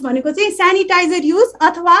 अनि एस भनेको चाहिँ सेनिटाइजर युज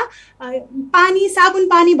अथवा साबुन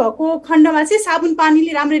पानी भएको खण्डमा चाहिँ साबुन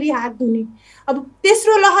पानीले राम्ररी हात धुने। अब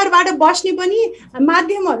तेस्रो लहरबाट बस्ने पनि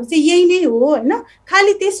माध्यमहरू चाहिँ यही नै हो होइन।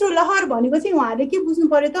 खालि तेस्रो लहर भनेको चाहिँ उहाँहरूले के बुझ्नु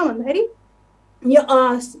पर्यो त भन्दाखेरि यो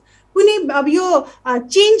कुनै अब यो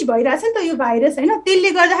चेन्ज भइरहेछ नि त यो भाइरस होइन,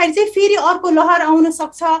 त्यसले गर्दाखेरि चाहिँ फेरि अर्को लहर आउन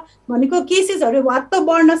सक्छ भनेको, केसेसहरू भत्त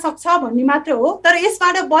बढ्न सक्छ भन्ने मात्र हो। तर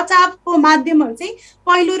यसबाट बचावको माध्यमहरू चाहिँ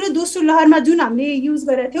पहिलो र दोस्रो लहरमा जुन हामीले युज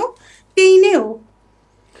गरेका थियौँ त्यही नै हो।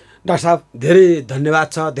 डाक्टर साहब धेरै धन्यवाद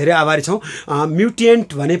छ, धेरै आभारी छौँ।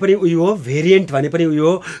 म्युटेन्ट भने पनि उयो हो, भेरिएन्ट भने पनि उयो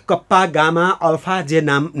हो, कप्पा गामा अल्फा जे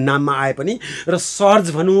नाममा आए पनि, र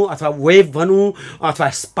सर्ज भनौँ अथवा वेभ भनौँ अथवा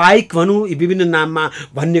स्पाइक भनौँ, यी विभिन्न नाममा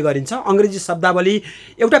भन्ने गरिन्छ। अङ्ग्रेजी शब्दावली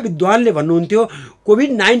एउटा विद्वानले भन्नुहुन्थ्यो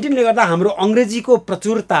कोभिड-19ले गर्दा हाम्रो अङ्ग्रेजीको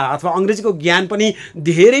प्रचुरता अथवा अङ्ग्रेजीको ज्ञान पनि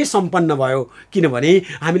धेरै सम्पन्न भयो,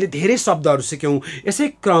 किनभने हामीले धेरै शब्दहरू सिक्यौँ।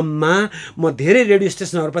 यसै क्रममा म धेरै रेडियो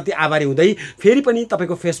स्टेसनहरूप्रति आभारी हुँदै फेरि पनि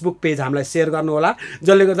तपाईँको फेसबुक पेज हामीलाई सेयर गर्नुहोला,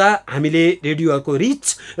 जसले गर्दा हामीले रेडियोहरूको रिच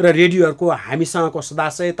र रेडियोहरूको हामीसँगको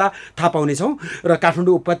सदाशयता थाहा पाउनेछौँ। र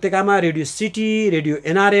काठमाडौँ उपत्यकामा radio city, radio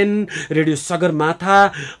NRN, radio Sagarmatha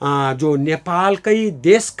जो नेपालकै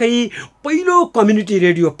देशकै पहिलो कम्युनिटी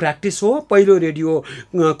रेडियो प्र्याक्टिस हो, पहिलो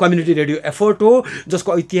कम्युनिटी रेडियो एफोर्ट हो,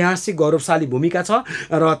 जसको ऐतिहासिक गौरवशाली भूमिका छ।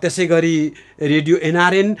 र त्यसै गरी रेडियो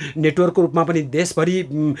एनआरएन नेटवर्कको रूपमा पनि देशभरि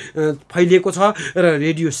फैलिएको छ। र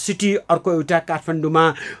रेडियो सिटी अर्को एउटा काठमाडौँमा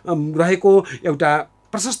रहेको एउटा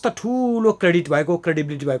प्रशस्त ठुलो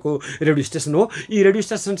क्रेडिबिलिटी भएको रेडियो स्टेसन हो। यी रेडियो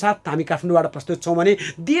स्टेसन साथ हामी काठमाडौँबाट प्रस्तुत छौँ भने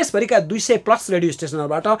देशभरिका 200+ रेडियो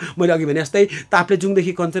स्टेसनहरूबाट मैले अघि भने जस्तै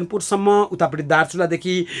ताप्लेजुङदेखि कञ्चनपुरसम्म, उतापट्टि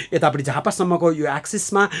दार्चुलादेखि यतापट्टि झापासम्मको यो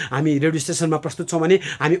एक्सिसमा हामी रेडियो स्टेसनमा प्रस्तुत छौँ भने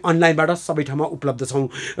हामी अनलाइनबाट सबै ठाउँमा उपलब्ध छौँ।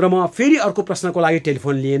 र म फेरि अर्को प्रश्नको लागि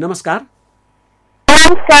टेलिफोन लिएँ। नमस्कार।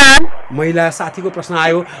 महिला साथीको प्रश्न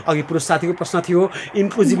आयो, अघि पुरुष साथीको प्रश्न थियो।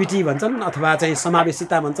 इन्क्लुजिभिटी भन्छन् अथवा चाहिँ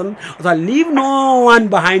समावेशिता भन्छन् अथवा लिभ नो वान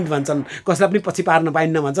बिहाइन्ड भन्छन्, कसैलाई पनि पछि पार्न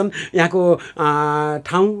पाइन्न भन्छन्। यहाँको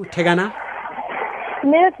ठाउँ ठेगाना?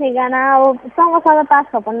 मेरो ठेगाना हो सङ्घसभा 5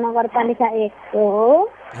 खपन नगरपालिका 1 हो।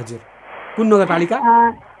 हजुर, कुन नगरपालिका?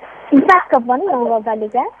 5 खपन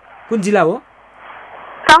नगरपालिका। कुन जिल्ला हो?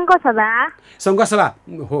 सङ्घसभा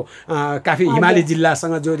हो, काफी हिमाली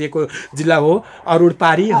जिल्लासँग जोडिएको जिल्ला हो, अरुण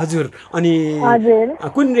पारी। हजुर, अनि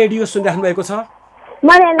कुन रेडियो सुनिराख्नु भएको छ?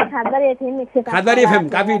 खादबारी एफएम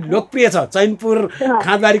काफी लोकप्रिय छ। चैनपुर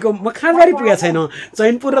खादबारीको, म खादबारी पुगेको छैन,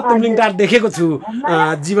 चैनपुर र तुमलिङटार देखेको छु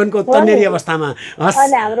जीवनको तन्नेरी अवस्थामा।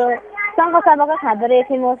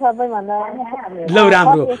 ल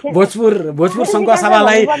राम्रो, भोजपुर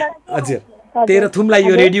सङ्घसभालाई हजुर तेह्रथुमलाई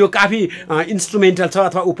यो रेडियो काफी इन्स्ट्रुमेन्टल छ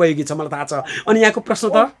अथवा उपयोगी छ, मलाई थाहा छ। अनि यहाँको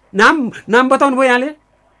प्रश्न त नाम बताउनु भयो यहाँले?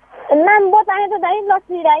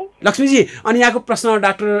 लक्ष्मीजी। अनि यहाँको प्रश्न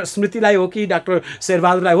डाक्टर स्मृतिलाई हो कि डाक्टर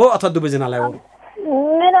शेरबहादुरलाई हो अथवा दुवैजनालाई हो?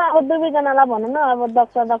 मेरो अब दुवैजनालाई भनौँ न, अब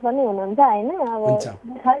डाक्टर नै हुनुहुन्छ होइन।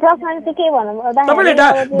 तपाईँले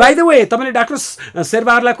बाइ द वे तपाईँले डाक्टर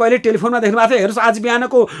शेरबहादुरलाई कहिले टेलिफोनमा देख्नु भएको थियो? हेर्नुहोस्, आज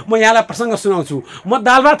बिहानको म यहाँलाई प्रसङ्ग सुनाउँछु। म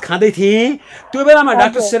दाल भात खाँदै थिएँ, त्यो बेलामा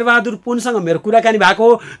डाक्टर शेरबहादुर पुनसँग मेरो कुराकानी भएको।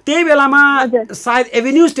 त्यही बेलामा सायद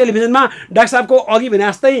एभिन्यूज टेलिभिजनमा डाक्टर साहबको अघि भने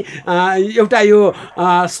जस्तै एउटा यो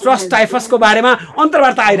स्ट्रस टाइफसको बारेमा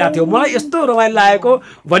अन्तर्वार्ता आइरहेको थियो। मलाई यस्तो रमाइलो लागेको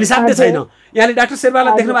भनिसाध्य छैन। यहाँले डाक्टर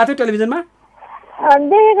शेरबहादुरलाई देख्नु भएको थियो टेलिभिजनमा?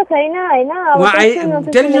 देखेको छैन होइन,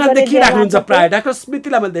 टेलिभिजनमा देखिराख्नुहुन्छ प्रायः। डाक्टर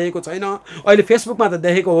स्मृतिलाई मैले देखेको छैन, अहिले फेसबुकमा त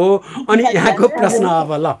देखेको हो। अनि यहाँको प्रश्न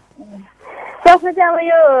अब ल प्रश्न चाहिँ अब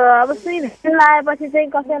यो अब सुई भ्याक्सिन लगाएपछि चाहिँ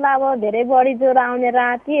कसैलाई अब धेरै बढी ज्वरो आउने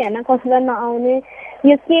राति होइन, कसैलाई नआउने,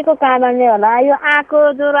 यो के को कारणले होला? यो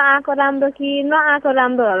आएको ज्वरो आएको राम्रो कि नआएको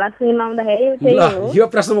राम्रो होला सुई लाउँदाखेरि? यो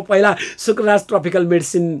प्रश्न म पहिला शुक्रराज ट्रपिकल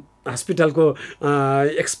मेडिसिन हस्पिटलको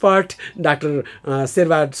एक्सपर्ट डाक्टर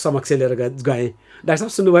शेरबहादुर समक्ष लिएर गएँ। डाक्टर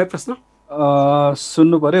साहब सुन्नुभयो प्रश्न?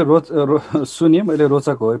 सुन्नु पऱ्यो, सुनेँ मैले।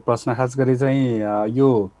 रोचक हो प्रश्न, खास गरी चाहिँ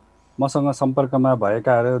यो मसँग सम्पर्कमा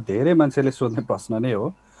भएकाहरू धेरै मान्छेले सोध्ने प्रश्न नै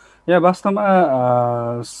हो। यहाँ वास्तवमा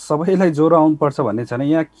सबैलाई ज्वरो आउनुपर्छ भन्ने छैन।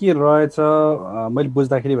 यहाँ के रहेछ मैले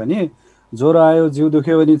बुझ्दाखेरि भने ज्वरो आयो, जिउ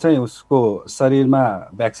दुख्यो भने चाहिँ उसको शरीरमा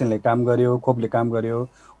भ्याक्सिनले काम गर्यो, खोपले काम गर्यो,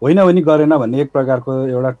 होइन भने गरेन भन्ने एक प्रकारको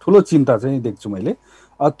एउटा ठुलो चिन्ता चाहिँ देख्छु मैले।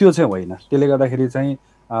 त्यो चाहिँ होइन। त्यसले गर्दाखेरि चाहिँ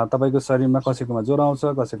तपाईँको शरीरमा कसैकोमा ज्वरो आउँछ,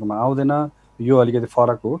 कसैकोमा आउँदैन, यो अलिकति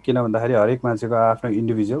फरक हो। किन भन्दाखेरि हरेक मान्छेको आफ्नो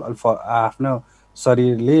इन्डिभिजुअल आफ्नो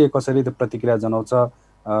शरीरले कसरी त्यो प्रतिक्रिया जनाउँछ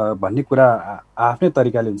भन्ने कुरा आफ्नै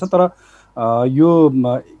तरिकाले हुन्छ। तर यो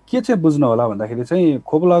के चाहिँ बुझ्नु होला भन्दाखेरि चाहिँ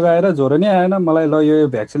खोप लगाएर ज्वरो नै आएन मलाई, ल यो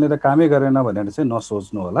भ्याक्सिनले त कामै गरेन भनेर चाहिँ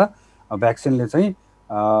नसोच्नु होला। भ्याक्सिनले चाहिँ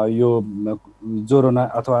यो ज्वरो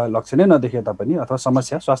अथवा लक्षणै नदेखे तापनि अथवा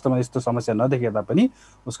स्वास्थ्यमा यस्तो समस्या नदेखे तापनि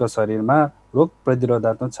उसको शरीरमा रोग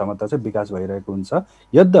प्रतिरोधात्मक क्षमता चाहिँ विकास भइरहेको हुन्छ।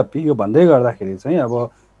 यद्यपि यो भन्दै गर्दाखेरि चाहिँ अब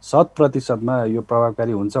 100% यो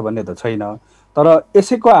प्रभावकारी हुन्छ भन्ने त छैन, तर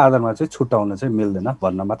यसैको आधारमा चाहिँ छुट्याउन चाहिँ मिल्दैन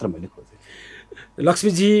भन्न मात्र मैले खोजेँ।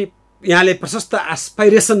 लक्ष्मीजी, यहाँले प्रशस्त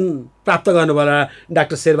एस्पाइरेसन प्राप्त गर्नुभयो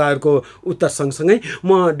डाक्टर शेरबहादुरको उत्तर सँगसँगै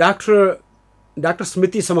म डाक्टर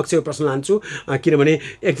स्मृति समक्ष यो प्रश्न लान्छु, किनभने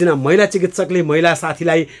एकजना महिला चिकित्सकले महिला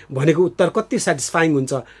साथीलाई भनेको उत्तर कति सेटिस्फाइङ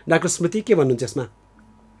हुन्छ। डाक्टर स्मृति के भन्नुहुन्छ यसमा?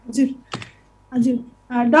 हजुर हजुर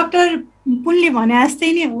डाक्टर पुनले भने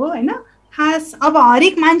जस्तै नै हो होइन। खास अब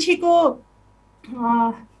हरेक मान्छेको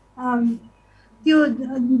त्यो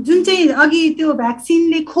जुन चाहिँ अघि त्यो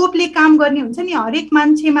भ्याक्सिनले खोपले काम गर्ने हुन्छ नि, हरेक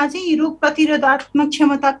मान्छेमा चाहिँ रोग प्रतिरोधात्मक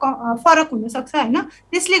क्षमता फरक हुनसक्छ होइन।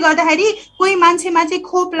 त्यसले गर्दाखेरि कोही मान्छेमा चाहिँ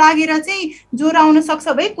खोप लागेर चाहिँ ज्वरो आउन सक्छ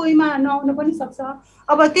भए कोहीमा नआउन पनि सक्छ।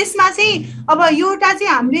 अब त्यसमा चाहिँ अब एउटा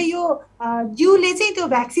चाहिँ हामीले यो जिउले चाहिँ त्यो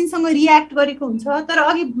भ्याक्सिनसँग रियाक्ट गरेको हुन्छ, तर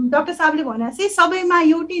अघि डाक्टर साहबले भने चाहिँ सबैमा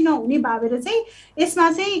एउटै नहुने भएर चाहिँ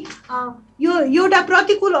यसमा चाहिँ यो एउटा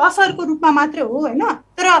प्रतिकूल असरको रूपमा मात्रै हो होइन।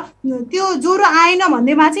 तर त्यो ज्वरो आएन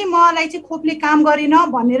भन्दैमा चाहिँ मलाई चाहिँ खोपले काम गरेन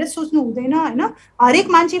भनेर सोच्नु हुँदैन होइन। हरेक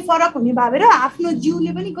मान्छे फरक हुने भएर आफ्नो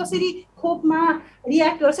जिउले पनि कसरी खोपमा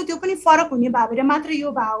रियाक्ट गर्छ त्यो पनि फरक हुने भएर मात्र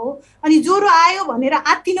यो भाव हो। अनि ज्वरो आयो भनेर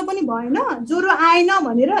आत्तिन पनि भएन, ज्वरो आएन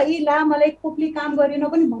भनेर ला मलाई खोपले काम गरेन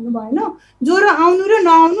पनि भन्नु भएन। ज्वरो आउनु र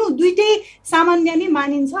नआउनु दुइटै सामान्य नै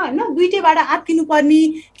मानिन्छ होइन, दुइटैबाट आत्तिनु पर्ने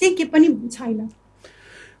चाहिँ के पनि छैन।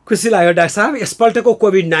 खुसी लाग्यो डाक्टर साहब, यसपल्टको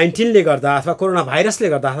कोभिड-19ले गर्दा अथवा कोरोना भाइरसले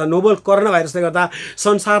गर्दा अथवा नोभल कोरोना भाइरसले गर्दा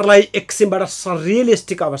संसारलाई एक किसिमबाट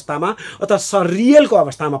सररियलिस्टिक अवस्थामा अथवा सररियलको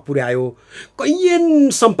अवस्थामा पुर्यायो। कैयन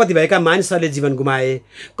सम्पत्ति भएका मानिसहरूले जीवन गुमाए,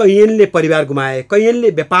 कैयनले परिवार गुमाए, कैयनले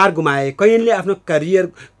व्यापार गुमाए, कैयनले आफ्नो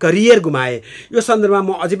करियर गुमाए। यो सन्दर्भमा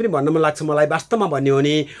म अझै पनि भन्न मन लाग्छ, मलाई वास्तवमा भन्यो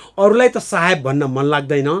भने अरूलाई त साहेब भन्न मन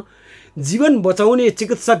लाग्दैन, जीवन बचाउने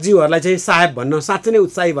चिकित्सकज्यूहरूलाई चाहिँ साहेब भन्न साँच्चै नै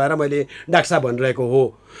उत्साही भएर मैले डाक्टर साहब भनिरहेको हो।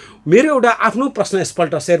 मेरो एउटा आफ्नो प्रश्न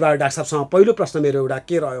यसपल्ट शेरबहादुर डाक्टर साहबसँग पहिलो प्रश्न मेरो एउटा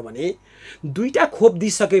के रह्यो भने, दुईटा खोप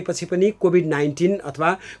दिइसकेपछि पनि कोभिड-19 अथवा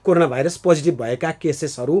कोरोना भाइरस पोजिटिभ भएका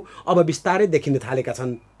केसेसहरू अब बिस्तारै देखिन थालेका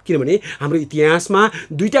छन्। किनभने हाम्रो इतिहासमा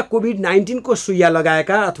दुईटा कोभिड-19 को सुइया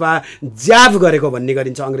लगाएका अथवा ज्याब गरेको भन्ने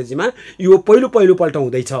गरिन्छ अङ्ग्रेजीमा, यो पहिलोपल्ट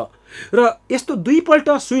हुँदैछ। र यस्तो दुईपल्ट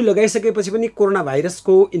सुई लगाइसकेपछि पनि कोरोना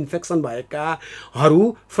भाइरसको इन्फेक्सन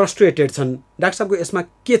भएकाहरू फ्रस्ट्रेटेड छन्। डाक्टर साहबको यसमा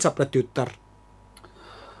के छ प्रत्युत्तर?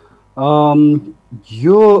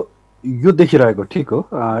 यो देखिरहेको ठिक हो,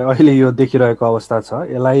 अहिले यो देखिरहेको अवस्था छ।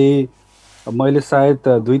 यसलाई मैले सायद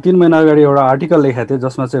 2-3 महिना अगाडि एउटा आर्टिकल लेखेको थिएँ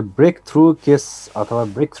जसमा चाहिँ ब्रेक थ्रु केस अथवा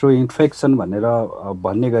ब्रेक थ्रु इन्फेक्सन भनेर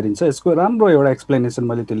भन्ने गरिन्छ। यसको राम्रो एउटा एक्सप्लेनेसन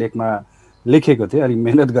मैले त्यो लेखमा लेखेको थिएँ, अलिक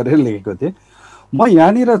मेहनत गरेर लेखेको थिएँ। म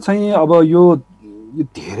यहाँनिर चाहिँ अब यो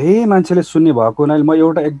धेरै मान्छेले सुन्ने भएको हुनाले म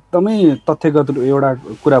एउटा एकदमै तथ्यगत एउटा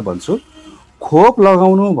कुरा भन्छु। खोप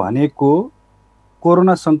लगाउनु भनेको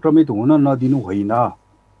कोरोना सङ्क्रमित हुन नदिनु होइन।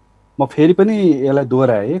 म फेरि पनि यसलाई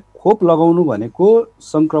दोहोऱ्याएँ, खोप लगाउनु भनेको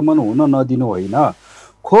सङ्क्रमण हुन नदिनु होइन।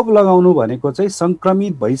 खोप लगाउनु भनेको चाहिँ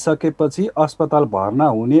सङ्क्रमित भइसकेपछि अस्पताल भर्ना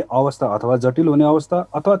हुने अवस्था अथवा जटिल हुने अवस्था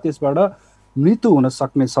अथवा त्यसबाट मृत्यु हुन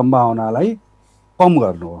सक्ने सम्भावनालाई कम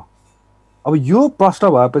गर्नु हो। अब यो प्रश्न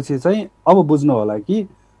भएपछि चाहिँ अब बुझ्नु होला कि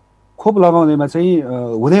खोप लगाउँदैमा चाहिँ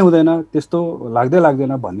हुँदैन त्यस्तो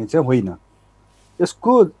लाग्दैन भन्ने चाहिँ होइन।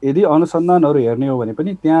 यसको यदि अनुसन्धानहरू हेर्ने हो भने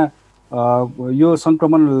पनि त्यहाँ यो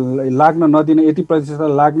सङ्क्रमण लाग्न नदिने यति प्रतिशत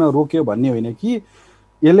लाग्न रोक्यो भन्ने होइन कि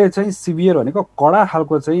यसले चाहिँ सिभियर भनेको कडा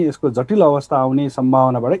खालको चाहिँ यसको जटिल अवस्था आउने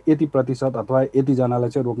सम्भावनाबाट यति प्रतिशत अथवा यतिजनालाई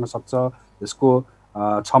चाहिँ रोक्न सक्छ, यसको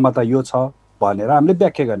क्षमता यो छ भनेर हामीले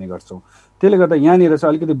व्याख्या गर्ने गर्छौँ। त्यसले गर्दा यहाँनिर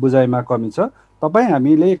चाहिँ अलिकति बुझाइमा कमी छ। तपाईँ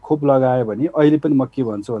हामीले खोप लगायो भने अहिले पनि म के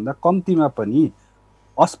भन्छु भन्दा कम्तीमा पनि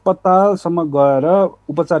अस्पतालसम्म गएर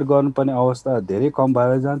उपचार गर्नुपर्ने अवस्था धेरै कम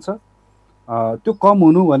भएर जान्छ। त्यो कम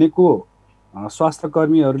हुनु भनेको स्वास्थ्य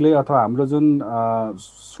कर्मीहरूले अथवा हाम्रो जुन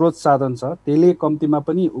स्रोत साधन छ त्यसले कम्तीमा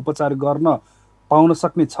पनि उपचार गर्न पाउन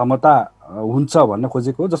सक्ने क्षमता हुन्छ भन्न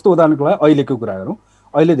खोजेको। जस्तो उदाहरणको लागि अहिलेको कुरा गरौँ,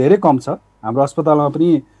 अहिले धेरै कम छ, हाम्रो अस्पतालमा पनि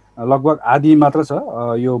लगभग आधी मात्र छ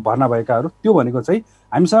यो भर्ना भएकाहरू। त्यो भनेको चाहिँ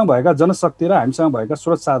हामीसँग भएका जनशक्ति र हामीसँग भएका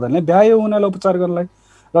स्रोत साधनले भ्यायो उनीहरूलाई उपचार गर्नलाई।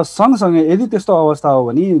 र सँगसँगै यदि त्यस्तो अवस्था हो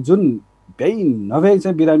भने जुन भ्याइ नभ्याइ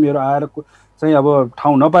चाहिँ बिरामीहरू आएर चाहिँ अब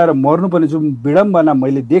ठाउँ नपाएर मर्नुपर्ने जुन विडम्बना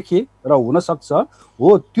मैले देखेँ र हुनसक्छ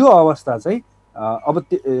हो, त्यो अवस्था चाहिँ अब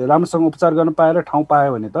राम्रोसँग उपचार गर्न पाएर ठाउँ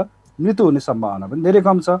पायो भने त मृत्यु हुने सम्भावना पनि धेरै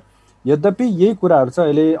कम छ। यद्यपि यही कुराहरू चाहिँ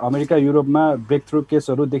अहिले अमेरिका युरोपमा ब्रेक थ्रु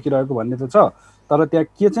केसहरू देखिरहेको भन्ने त छ, तर त्यहाँ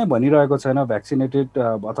के चाहिँ भनिरहेको छैन भ्याक्सिनेटेड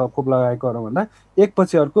अथवा खोप लगाएकोहरू भन्दा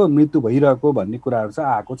एकपछि अर्को मृत्यु भइरहेको भन्ने कुराहरू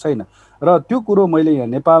चाहिँ आएको छैन। र त्यो कुरो मैले यहाँ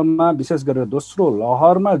नेपालमा विशेष गरेर दोस्रो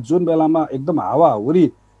लहरमा जुन बेलामा एकदम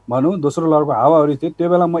हावाहुरी भनौँ दोस्रो लहरको हावाहुरी थियो त्यो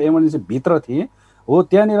बेला म इमर्जेन्सी भित्र थिएँ हो,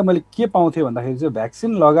 त्यहाँनिर मैले के पाउँथेँ भन्दाखेरि चाहिँ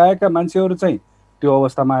भ्याक्सिन लगाएका मान्छेहरू चाहिँ त्यो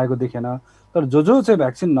अवस्थामा आएको देखेन, तर जो चाहिँ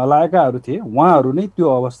भ्याक्सिन नलाएकाहरू थिए उहाँहरू नै त्यो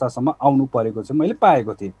अवस्थासम्म आउनु परेको चाहिँ मैले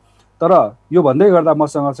पाएको थिएँ। तर यो भन्दै गर्दा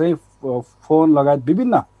मसँग चाहिँ फोन लगायत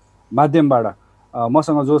विभिन्न माध्यमबाट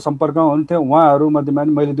मसँग जो सम्पर्कमा हुन्थ्यो उहाँहरूमध्येमा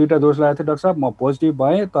पनि मैले 2टा डोज लगाएको थिएँ डाक्टर साहब, म पोजिटिभ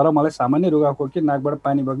भएँ, तर मलाई सामान्य रुगाखोकी नाकबाट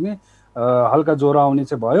पानी बग्ने हल्का ज्वरो आउने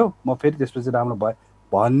चाहिँ भयो, म फेरि त्यसपछि राम्रो भएँ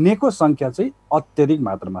भन्नेको सङ्ख्या चाहिँ अत्यधिक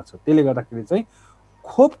मात्रामा छ। त्यसले गर्दाखेरि चाहिँ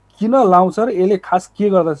खोप किन लाउँछ र यसले खास के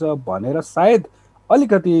गर्दछ भनेर सायद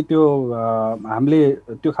अलिकति त्यो हामीले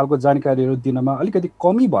त्यो खालको जानकारीहरू दिनमा अलिकति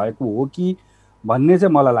कमी भएको हो कि भन्ने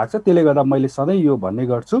चाहिँ मलाई लाग्छ। त्यसले गर्दा मैले सधैँ यो भन्ने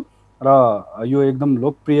गर्छु र यो एकदम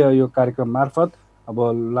लोकप्रिय यो कार्यक्रम मार्फत अब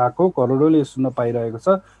लाखौँ करोडौँले सुन्न पाइरहेको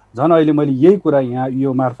छ। झन् अहिले मैले यही कुरा यहाँ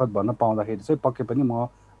यो मार्फत भन्न पाउँदाखेरि चाहिँ पक्कै पनि म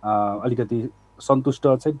अलिकति सन्तुष्ट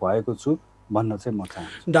चाहिँ भएको छु भन्न चाहिँ म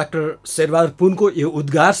चाहन्छु। डाक्टर शेरबहादुर पुनको यो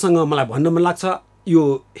उद्गारसँग मलाई भन्न मन लाग्छ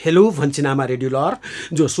यो हेलो भन्छिनामा रेडियो लहर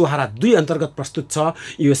जो सोहारा 2 अन्तर्गत प्रस्तुत छ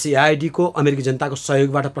युएसएआइडीको अमेरिकी जनताको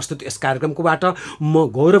सहयोगबाट प्रस्तुत यस कार्यक्रमकोबाट म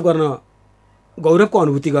गौरवको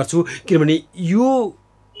अनुभूति गर्छु, किनभने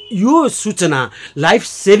यो सूचना लाइफ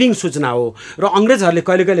सेभिङ सूचना हो। र अङ्ग्रेजहरूले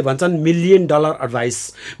कहिले कहिले भन्छन् $1 मिलियन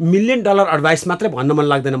डलर एडभाइस मात्रै भन्न मन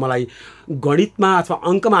लाग्दैन मलाई, गणितमा अथवा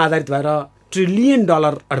अङ्कमा आधारित भएर $1 ट्रिलियन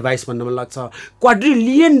एडभाइस भन्न मन लाग्छ,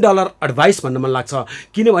 $250 एडभाइस भन्न मन लाग्छ।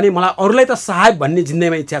 किनभने मलाई अरूलाई त साहेब भन्ने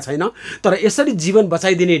जिन्दगीमा इच्छा छैन, तर यसरी जीवन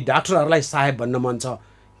बचाइदिने डाक्टरहरूलाई साहेब भन्न मन छ।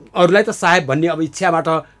 अरूलाई त साहेब भन्ने अब इच्छाबाट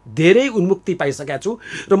धेरै उन्मुक्ति पाइसकेको छु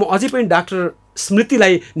र म अझै पनि डाक्टर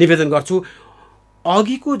स्मृतिलाई निवेदन गर्छु,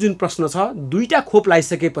 अघिको जुन प्रश्न छ 2टा खोप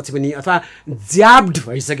लगाइसकेपछि पनि अथवा ज्याब्ड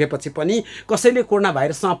भइसकेपछि पनि कसैले कोरोना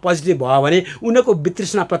भाइरससँग पोजिटिभ भयो भने उनीहरूको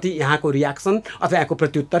वितृष्णाप्रति यहाँको रियाक्सन अथवा यहाँको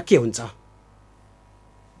प्रत्युत्तर के हुन्छ?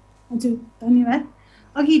 हजुर धन्यवाद।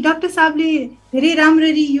 अघि डाक्टर साहबले धेरै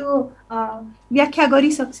राम्ररी यो व्याख्या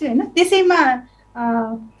गरिसक्छु होइन, त्यसैमा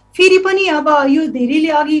फेरि पनि अब यो धेरैले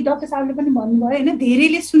अघि डाक्टर साहबले पनि भन्नुभयो होइन,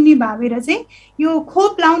 धेरैले सुन्ने भावेर चाहिँ यो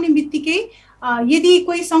खोप लाउने बित्तिकै यदि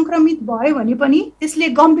कोही सङ्क्रमित भयो भने पनि त्यसले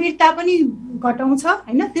गम्भीरता पनि घटाउँछ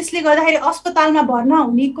होइन, त्यसले गर्दाखेरि अस्पतालमा भर्ना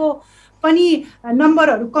हुनेको पनि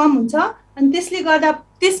नम्बरहरू कम हुन्छ अनि त्यसले गर्दा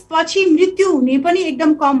त्यसपछि मृत्यु हुने पनि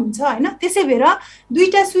एकदम कम हुन्छ होइन। त्यसै भएर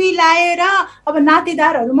 2टा सुई लाएर अब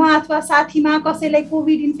नातेदारहरूमा अथवा साथीमा कसैलाई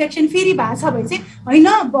कोभिड इन्फेक्सन फेरि भएको छ भने चाहिँ होइन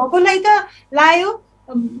भएकोलाई त लायो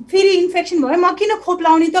फेरि इन्फेक्सन भयो म किन खोप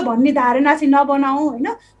लाउने त भन्ने धारणा चाहिँ नबनाऊ होइन।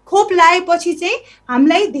 खोप लाएपछि चाहिँ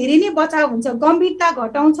हामीलाई धेरै नै बचाव हुन्छ, गम्भीरता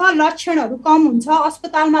घटाउँछ, लक्षणहरू कम हुन्छ,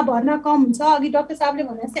 अस्पतालमा भर्ना कम हुन्छ, अघि डाक्टर साहबले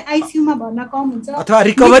भने जस्तै आइसियुमा भर्ना कम हुन्छ अथवा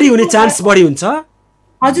रिकभरी हुने चान्स बढी हुन्छ।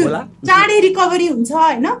 हजुर चाँडै रिकभरी हुन्छ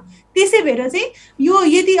होइन। त्यसै भएर चाहिँ यो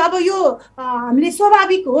यदि अब यो हामीले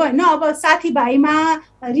स्वाभाविक हो होइन, अब साथीभाइमा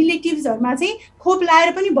रिलेटिभ्सहरूमा चाहिँ खोप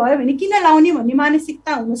लाएर पनि भयो भने किन लाउने भन्ने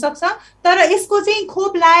मानसिकता हुनसक्छ, तर यसको चाहिँ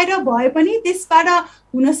खोप लाएर भए पनि त्यसबाट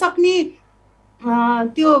हुनसक्ने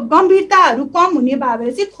त्यो गम्भीरताहरू कम हुने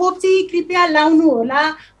भएर चाहिँ खोप चाहिँ कृपया लाउनु होला।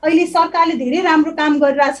 अहिले सरकारले धेरै राम्रो काम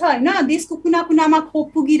गरिरहेछ होइन, देशको कुना कुनामा खोप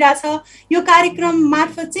पुगिरहेछ। यो कार्यक्रम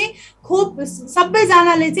मार्फत चाहिँ खोप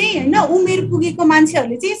सबैजनाले चाहिँ होइन उमेर पुगेको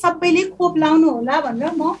मान्छेहरूले चाहिँ सबैले खोप लाउनु होला भनेर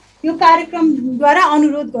म यो कार्यक्रमद्वारा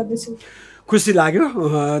अनुरोध गर्दछु। खुसी लाग्यो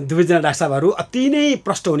दुवैजना डाक्टर साहबहरू अति नै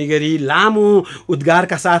प्रष्ट हुने गरी लामो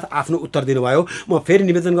उद्गारका साथ आफ्नो उत्तर दिनुभयो। म फेरि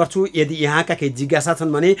निवेदन गर्छु यदि यहाँका केही जिज्ञासा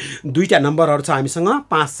छन् भने 2टा नम्बरहरू छ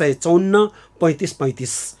हामीसँग 554 35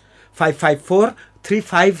 35 554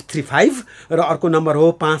 3535 र अर्को नम्बर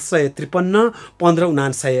हो 553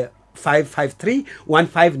 1599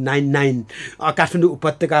 5531599। काठमाडौँ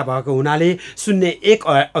उपत्यका भएको हुनाले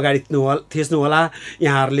 01 अगाडि थिच्नु होला।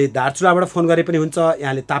 यहाँहरूले दार्चुलाबाट फोन गरे पनि हुन्छ,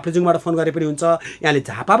 यहाँले ताप्लेजुङबाट फोन गरे पनि हुन्छ, यहाँले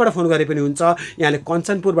झापाबाट फोन गरे पनि हुन्छ, यहाँले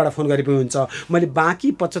कञ्चनपुरबाट फोन गरे पनि हुन्छ। मैले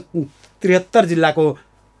बाँकी 73 जिल्लाको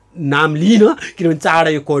नाम लिइनँ किनभने 4वटा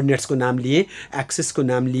यो कोअर्डिनेट्सको नाम लिए, एक्सेसको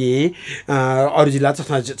नाम लिए, अरू जिल्ला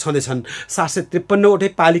छँदैछन्।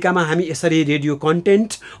 753वटै पालिकामा हामी यसरी रेडियो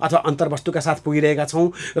कन्टेन्ट अथवा अन्तर्वस्तुका साथ पुगिरहेका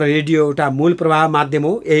छौँ र रेडियो एउटा मूल प्रवाह माध्यम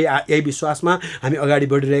हो, यही विश्वासमा हामी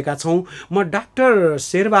अगाडि बढिरहेका छौँ। म डाक्टर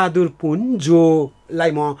शेरबहादुर पुन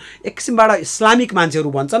जोलाई म एक किसिमबाट इस्लामिक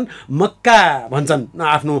मान्छेहरू भन्छन्, मक्का भन्छन्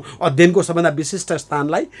आफ्नो अध्ययनको सबभन्दा विशिष्ट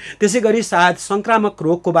स्थानलाई। त्यसै गरी सायद सङ्क्रामक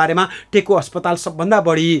रोगको बारेमा टेको अस्पताल सबभन्दा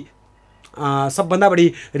बढी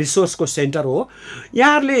रिसोर्सको सेन्टर हो।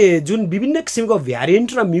 यहाँहरूले जुन विभिन्न किसिमको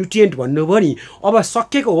भ्यारिएन्ट र म्युटेन्ट भन्नुभयो नि, अब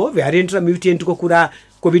सकिएको हो भ्यारिएन्ट र म्युटेन्टको कुरा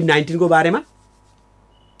कोभिड-19 को बारेमा?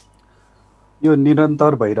 यो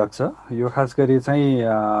निरन्तर भइरहेको छ। यो खास गरी चाहिँ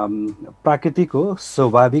प्राकृतिक हो,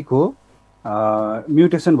 स्वाभाविक हो।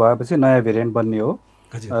 म्युटेसन भएपछि नयाँ भेरिएन्ट बन्ने हो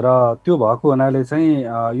र त्यो भएको हुनाले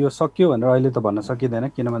चाहिँ यो सक्यो भनेर अहिले त भन्न सकिँदैन।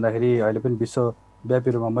 किन भन्दाखेरि अहिले पनि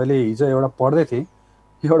विश्वव्यापी रूपमा मैले हिजो एउटा पढ्दै थिएँ,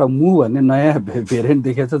 एउटा मु भन्ने नयाँ भेरिएन्ट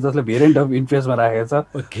देखेको छ जसले भेरिएन्ट अफ इन्ट्रेस्टमा राखेको छ,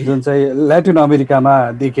 जुन चाहिँ ल्याटिन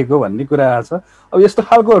अमेरिकामा देखेको भन्ने कुरा आएको छ। अब यस्तो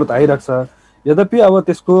खालकोहरू त आइरहेको छ। यद्यपि अब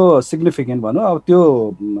त्यसको सिग्निफिकेन्ट भनौँ, अब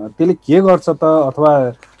त्यसले के गर्छ त अथवा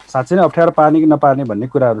साँच्चै नै अप्ठ्यारो पार्ने कि नपार्ने भन्ने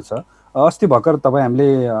कुराहरू छ। अस्ति भर्खर तपाईँ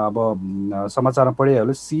हामीले अब समाचारमा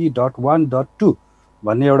पढिहाल्यो C.1.2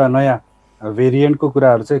 भन्ने एउटा नयाँ भेरिएन्टको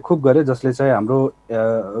कुराहरू चाहिँ खुब गरे, जसले चाहिँ हाम्रो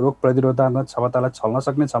रोग प्रतिरोधात्मक क्षमतालाई छल्न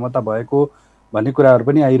सक्ने क्षमता भएको भन्ने कुराहरू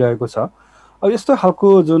पनि आइरहेको छ। अब यस्तो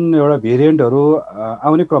खालको जुन एउटा भेरिएन्टहरू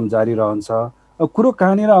आउने क्रम जारी रहन्छ। अब कुरो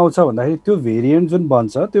कहाँनिर आउँछ भन्दाखेरि त्यो भेरिएन्ट जुन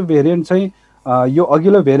बन्छ त्यो भेरिएन्ट चाहिँ यो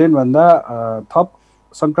अघिल्लो भेरिएन्टभन्दा थप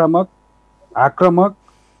सङ्क्रामक, आक्रामक,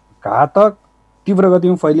 घातक, तीव्र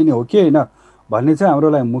गतिमा फैलिने हो कि होइन भन्ने चाहिँ हाम्रो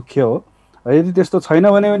लागि मुख्य हो। यदि त्यस्तो छैन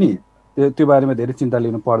भने पनि त्यो बारेमा धेरै चिन्ता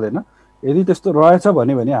लिनु पर्दैन। यदि त्यस्तो रहेछ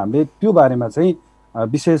भने हामीले त्यो बारेमा चाहिँ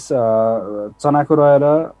विशेष चनाखो रहेर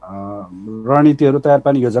रणनीतिहरू तयार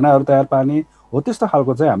पार्ने, योजनाहरू तयार पार्ने हो। त्यस्तो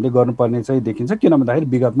खालको चाहिँ हामीले गर्नुपर्ने चाहिँ देखिन्छ। किन भन्दाखेरि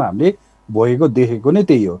विगतमा हामीले भोगेको देखेको नै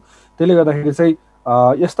त्यही हो। त्यसले गर्दाखेरि चाहिँ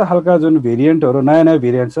यस्ता खालका जुन भेरिएन्टहरू नयाँ नयाँ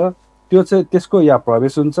भेरिएन्ट छ त्यो चाहिँ त्यसको या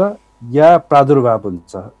प्रवेश हुन्छ या प्रादुर्भाव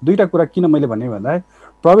हुन्छ। दुईवटा कुरा किन मैले भने भन्दाखेरि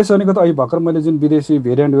प्रवेश भनेको त अहिले भर्खर मैले जुन विदेशी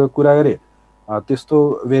भेरिएन्टको कुरा गरेँ त्यस्तो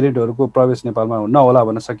भेरिएन्टहरूको प्रवेश नेपालमा नहोला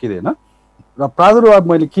भन्न सकिँदैन। र प्रादुर्भाव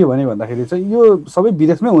मैले के भने भन्दाखेरि चाहिँ यो सबै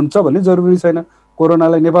विदेशमै हुन्छ भन्ने जरुरी छैन।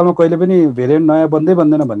 कोरोनालाई नेपालमा कहिले पनि भेरिएन्ट नयाँ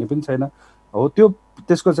बन्दैन भन्ने पनि छैन हो।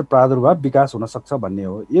 त्यसको चाहिँ प्रादुर्भाव विकास हुनसक्छ भन्ने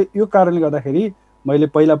हो। यो कारणले गर्दाखेरि मैले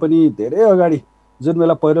पहिला पनि धेरै अगाडि जुन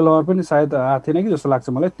बेला पहिलो लहर पनि सायद आएको थिएन कि जस्तो लाग्छ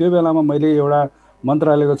मलाई, त्यो बेलामा मैले एउटा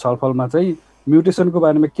मन्त्रालयको छलफलमा चाहिँ म्युटेसनको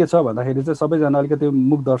बारेमा के छ भन्दाखेरि चाहिँ सबैजना अलिकति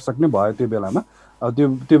मुख दर्शक नै भयो त्यो बेलामा।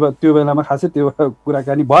 त्यो बेलामा खासै त्यो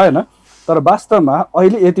कुराकानी भएन। तर वास्तवमा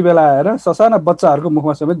अहिले यति बेला आएर ससाना बच्चाहरूको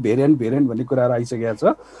मुखमा समेत भेरिएन्ट भन्ने कुराहरू आइसकेको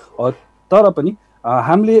छ। तर पनि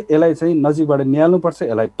हामीले यसलाई चाहिँ नजिकबाट निहाल्नुपर्छ,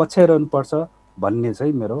 यसलाई पछ्याइरहनुपर्छ भन्ने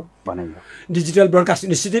चाहिँ मेरो भनाइ हो। Digital broadcast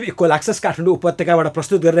initiative equal access Kathmandu उपत्यकाबाट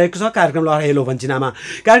प्रस्तुत गरिरहेको छ कार्यक्रम लहर हेलो भन्छिनामा।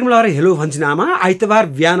 कार्यक्रम लहर हेलो भन्छिनामा आइतबार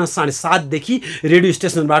बिहान 7:30देखि रेडियो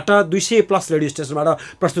स्टेसनबाट 200+ रेडियो स्टेसनबाट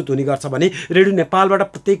प्रस्तुत हुने गर्छ भने रेडियो नेपालबाट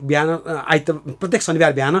प्रत्येक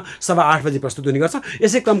शनिबार बिहान 8:15 बजे प्रस्तुत हुने गर्छ।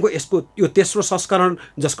 यसै क्रमको यो तेस्रो संस्करण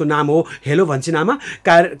जसको नाम हो हेलो भन्छिनामा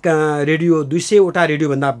रेडियो 200वटा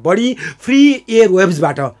रेडियोभन्दा बढी फ्री एयर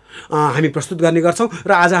वेब्सबाट हामी प्रस्तुत गर्ने गर्छौँ।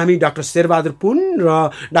 र आज हामी डाक्टर शेरबहादुर पुन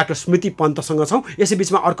र डाक्टर स्मृति पन्तसँग छौँ। यसै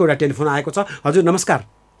बिचमा अर्को एउटा टेलिफोन आएको छ। हजुर नमस्कार।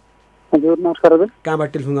 हजुर नमस्कार। हजुर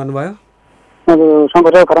कहाँबाट टेलिफोन गर्नुभयो?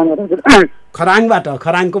 खराङबाट।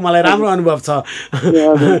 खराङको मलाई राम्रो अनुभव छ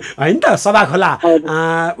होइन त, सभा खोला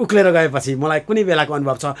उक्लेर गएपछि मलाई कुनै बेलाको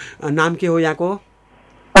अनुभव छ। नाम के हो यहाँको?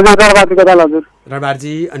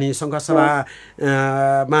 रडबारजी। अनि सङ्घर्ष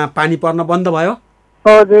सभामा पानी पर्न बन्द भयो?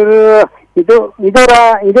 हजुर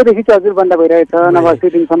हिजोदेखि चाहिँ हजुर बन्द भइरहेछ। नभए त्यो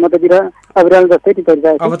दिनसम्म त अविरल जस्तै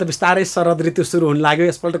परिरहेको। अब त बिस्तारै शरद ऋतु सुरु हुन लाग्यो।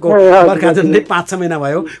 यसपल्टको बर्खा झन्डै 5-6 महिना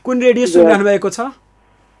भयो। कुन रेडियो सुनिरहनु भएको छ?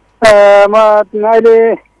 म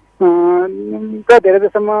अहिले धेरै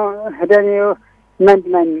जसम्म रेडियो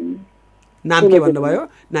 99। नाम के भन्नुभयो?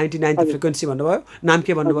 99 फ्रिक्वेन्सी भन्नुभयो। नाम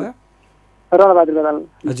के भन्नुभयो? रणबहादुर बदाल।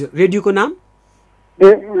 हजुर रेडियोको नाम?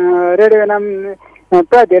 रेडियोको नाम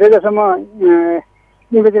प्राय धेरै जसम्म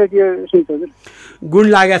गुण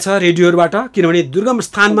लागेको छ रेडियोबाट। किनभने दुर्गम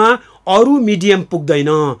स्थानमा अरू मिडियम पुग्दैन,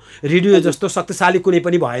 रेडियो जस्तो शक्तिशाली कुनै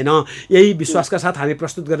पनि भएन। यही विश्वासका साथ हामी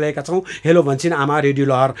प्रस्तुत गरिरहेका छौँ हेलो भन्छिनामा रेडियो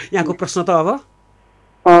लहर। यहाँको प्रश्न त अब?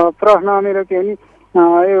 प्रश्न मेरो के हो नि,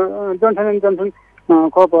 यो जनसन एन्ड जनसन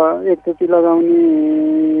खोप एकचोटि लगाउने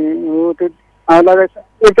हो, त्यो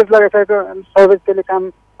एकचोटि लगाइसकेको सबै त्यसले काम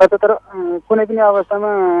गर्छ। तर कुनै पनि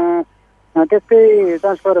अवस्थामा त्यस्तै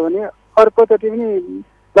ट्रान्सफर हो भने अर्कोचोटि पनि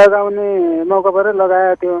लगाउने मौका परेर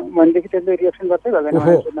लगायो त्यो भनेदेखि त्यसले रिएक्सन गर्छ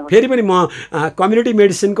गर्दैन? फेरि पनि म कम्युनिटी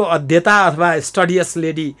मेडिसिनको अध्येता अथवा स्टडियस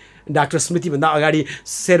लेडी डाक्टर स्मृतिभन्दा अगाडि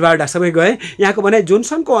शेरबहादुर डाक्टरसँगै गएँ। यहाँको भने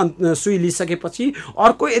जोन्सनको सुई लिइसकेपछि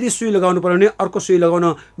अर्को यदि सुई लगाउनु पऱ्यो भने अर्को सुई लगाउन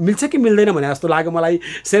मिल्छ कि मिल्दैन भने जस्तो लाग्यो मलाई।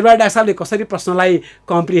 शेरबहादुर डाक्टर साहबले कसरी प्रश्नलाई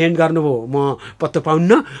कम्प्रिहेन्ड गर्नुभयो म पत्तो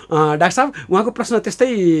पाउन्न। डाक्टर साहब उहाँको प्रश्न त्यस्तै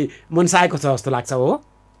मनसाएको छ जस्तो लाग्छ हो?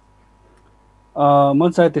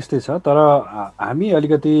 मनसाय त्यस्तै छ। तर हामी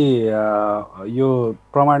अलिकति यो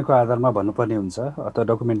प्रमाणको आधारमा भन्नुपर्ने हुन्छ अथवा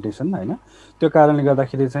डकुमेन्टेसन होइन। त्यो कारणले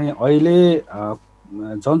गर्दाखेरि चाहिँ अहिले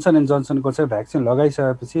जोन्सन एन्ड जोन्सनको चाहिँ भ्याक्सिन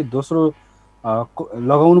लगाइसकेपछि दोस्रो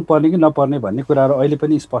लगाउनु पर्ने कि नपर्ने भन्ने कुराहरू अहिले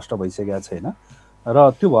पनि स्पष्ट भइसकेको छैन। र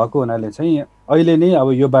त्यो भएको हुनाले चाहिँ अहिले नै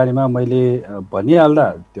अब यो बारेमा मैले भनिहाल्दा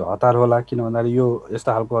त्यो हतार होला, किन भन्दाखेरि यो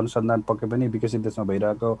यस्तो खालको अनुसन्धान पक्कै पनि विकसित देशमा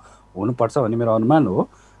भइरहेको हुनुपर्छ भन्ने मेरो अनुमान हो।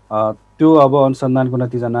 त्यो अब अनुसन्धानको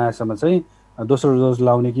नतिजा नआएसम्म चाहिँ दोस्रो डोज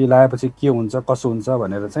लाउने कि लगाएपछि के हुन्छ कसो हुन्छ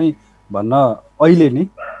भनेर चाहिँ भन्न अहिले नै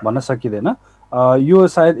भन्न सकिँदैन। यो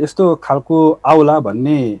सायद यस्तो खालको आउला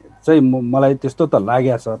भन्ने चाहिँ मलाई त्यस्तो त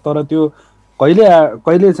लागेको छ, तर त्यो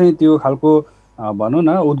कहिले चाहिँ त्यो खालको भनौँ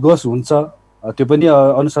न उद्घोष हुन्छ, त्यो पनि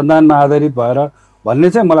अनुसन्धानमा आधारित भएर भन्ने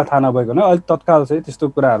चाहिँ मलाई थाहा नभएको न अहिले तत्काल चाहिँ त्यस्तो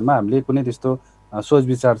कुराहरूमा हामीले कुनै त्यस्तो सोच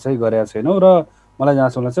विचार चाहिँ गरेका छैनौँ। र मलाई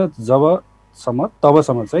जहाँसम्म लाग्छ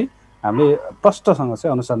तबसम्म चाहिँ हामीले प्रष्टसँग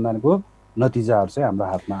चाहिँ अनुसन्धानको नतिजाहरू चाहिँ हाम्रो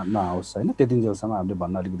हातमा नआओस् होइन, त्यतिन्जेलसम्म हामीले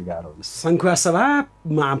भन्न अलिकति गाह्रो हुन्छ। सङ्खुवा सभा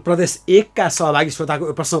प्रदेश 1 का सहभागी श्रोताको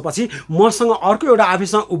यो प्रश्नपछि मसँग अर्को एउटा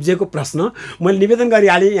आफैसँग उब्जेको प्रश्न मैले निवेदन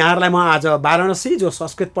गरिहालेँ यहाँहरूलाई। म आज वाराणसी जो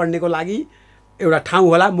संस्कृत पढ्नेको लागि एउटा ठाउँ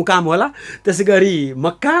होला, मुकाम होला, त्यसै गरी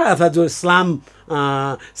मक्का अथवा जो इस्लाम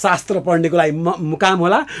शास्त्र पढ्नेको लागि मुकाम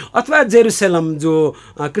होला, अथवा जेरुसलेम जो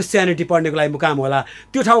क्रिस्चियनिटी पढ्नेको लागि मुकाम होला,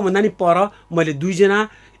 त्यो ठाउँभन्दा नि पर मैले 2 जना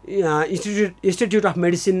इन्स्टिट्युट अफ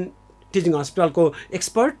मेडिसिन टिचिङ हस्पिटलको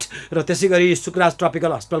एक्सपर्ट र त्यसै गरी सुकराज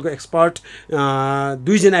ट्रपिकल हस्पिटलको एक्सपर्ट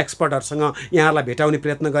 2 जना एक्सपर्टहरूसँग यहाँहरूलाई भेटाउने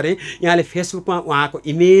प्रयत्न गरेँ। यहाँले फेसबुकमा उहाँको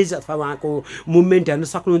इमेज अथवा उहाँको मुभमेन्ट हेर्न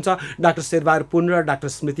सक्नुहुन्छ। डाक्टर शेरबहादुर पुन र डाक्टर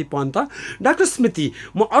स्मृति पन्त। डाक्टर स्मृति,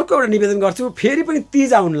 म अर्को एउटा निवेदन गर्छु, फेरि पनि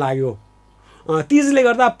तिज आउनु लाग्यो। तिजले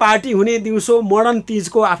गर्दा पार्टी हुने दिउँसो मोडर्न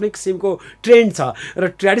तिजको आफ्नै किसिमको ट्रेन्ड छ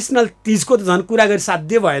र ट्रेडिसनल तिजको त झन् कुरा गरी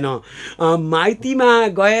साध्य भएन।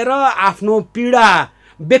 माइतीमा गएर आफ्नो पीडा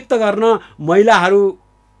व्यक्त गर्न महिलाहरू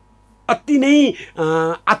अति नै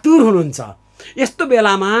आतुर हुनुहुन्छ। यस्तो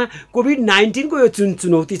बेलामा कोभिड-19 को यो जुन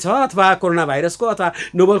चुनौती छ अथवा कोरोना भाइरसको अथवा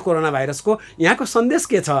नोभल कोरोना भाइरसको यहाँको सन्देश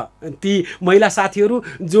के छ ती महिला साथीहरू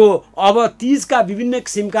जो अब तिजका विभिन्न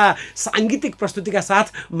किसिमका साङ्गीतिक प्रस्तुतिका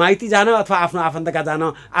साथ माइती जान अथवा आफ्नो आफन्तका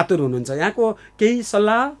जान आतुर हुनुहुन्छ? यहाँको केही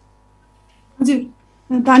सल्लाह? हजुर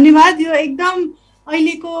धन्यवाद। यो एकदम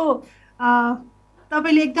अहिलेको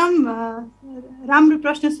तपाईँले एकदम राम्रो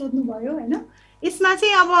प्रश्न सोध्नुभयो होइन। यसमा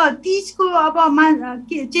चाहिँ अब तिजको अब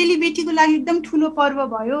चेलीबेटीको लागि एकदम ठुलो पर्व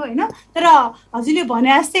भयो होइन। तर हजुरले भने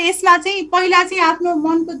जस्तै यसमा चाहिँ पहिला चाहिँ आफ्नो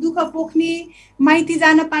मनको दुःख पोख्ने माइती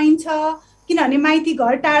जान पाइन्छ, किनभने माइती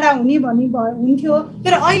घर टाढा हुने हुन्थ्यो।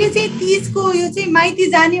 तर अहिले चाहिँ तिजको यो चाहिँ माइती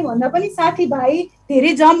जाने भन्दा पनि साथीभाइ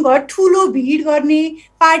धेरै जमघट ठुलो भिड गर्ने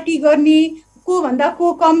पार्टी गर्ने को भन्दा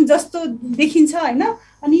को कम जस्तो देखिन्छ होइन।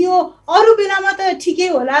 अनि यो अरू बेलामा त ठिकै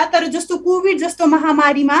होला, तर जस्तो कोभिड जस्तो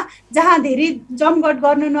महामारीमा जहाँ धेरै जमघट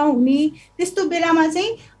गर्न नहुने त्यस्तो बेलामा चाहिँ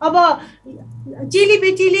अब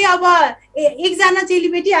चेलीबेटीले अब एकजना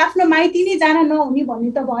चेलीबेटी आफ्नो माइती नै जान नहुने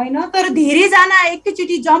भन्ने त भएन, तर धेरैजना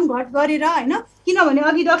एकैचोटि जमघट गरेर होइन। किनभने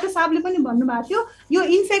अघि डाक्टर साहबले पनि भन्नुभएको थियो यो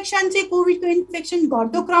इन्फेक्सन चाहिँ कोभिडको इन्फेक्सन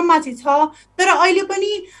घट्दो क्रममा चाहिँ छ। तर अहिले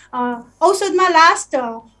पनि औषधमा लास्ट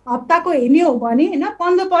हप्ताको हेर्ने हो भने होइन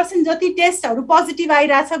 15% जति टेस्टहरू पोजिटिभ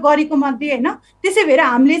आइरहेछ गरेको मध्ये होइन। त्यसै भएर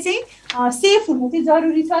हामीले चाहिँ सेफ हुनु चाहिँ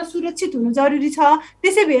जरुरी छ, सुरक्षित हुनु जरुरी छ।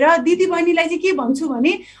 त्यसै भएर दिदीबहिनीलाई चाहिँ के भन्छु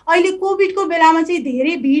भने अहिले कोभिडको बेलामा चाहिँ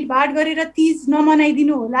धेरै भिडभाड गरेर तिज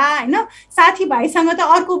नमनाइदिनु होला होइन। साथीभाइसँग त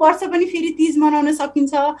अर्को वर्ष पनि फेरि तिज मनाउन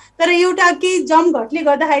सकिन्छ, तर एउटा केही जमघटले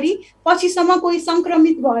गर्दाखेरि पछिसम्म कोही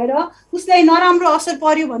सङ्क्रमित भएर उसलाई नराम्रो असर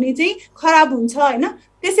पर्यो भने चाहिँ खराब हुन्छ होइन।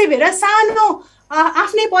 त्यसै भएर सानो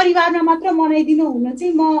आफ्नै परिवारमा मात्र मनाइदिनु हुन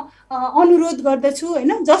चाहिँ म अनुरोध गर्दछु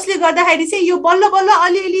होइन। जसले गर्दाखेरि चाहिँ यो बल्ल बल्ल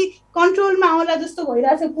अलिअलि कन्ट्रोलमा आउला जस्तो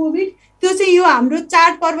भइरहेछ कोभिड, त्यो चाहिँ यो हाम्रो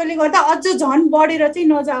चाडपर्वले गर्दा अझ झन् बढेर चाहिँ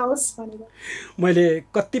नजाओस् भनेर मैले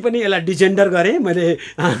कति पनि यसलाई डिजेन्डर गरेँ। मैले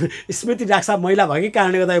स्मृति डाक्टर साहब महिला भएकै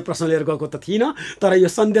कारणले गर्दा यो प्रश्न लिएर गएको त थिइनँ, तर यो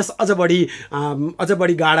सन्देश अझ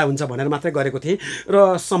बढी गाढा हुन्छ भनेर मात्रै गरेको थिएँ।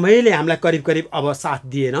 र समयले हामीलाई करिब करिब अब साथ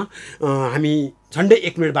दिएन। हामी झन्डै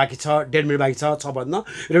 1 मिनट बाँकी छ, 1.5 मिनट बाँकी छ बज्न।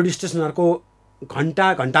 रेडियो स्टेसनहरूको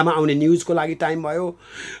घन्टामा आउने न्युजको लागि टाइम भयो,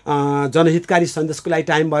 जनहितकारी सन्देशको लागि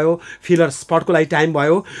टाइम भयो, फिलर स्पटको लागि टाइम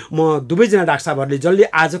भयो। म दुवैजना डाक्टर साहबहरूले जसले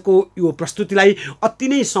आजको यो प्रस्तुतिलाई अति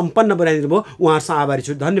नै सम्पन्न बनाइदिनु भयो उहाँहरूसँग आभारी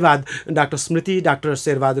छु। धन्यवाद डाक्टर स्मृति, डाक्टर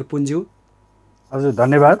शेरबहादुर पुनज्यू। हजुर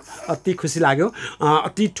धन्यवाद। अति खुसी लाग्यो,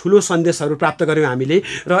 अति ठुलो सन्देशहरू प्राप्त गऱ्यौँ हामीले।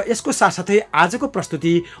 र यसको साथसाथै आजको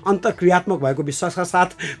प्रस्तुति अन्तर्क्रियात्मक भएको विश्वासका साथ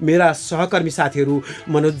मेरा सहकर्मी साथीहरू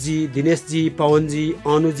मनोजजी, दिनेशजी, पवनजी,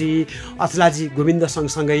 अनुजी, अचलाजी, गोविन्द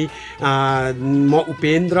सँगसँगै म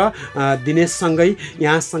उपेन्द्र दिनेशसँगै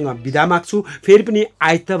यहाँसँग बिदा माग्छु। फेरि पनि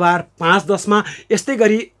आइतबार 5:10 यस्तै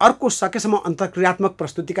गरी अर्को सकेसम्म अन्तर्क्रियात्मक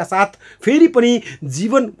प्रस्तुतिका साथ फेरि पनि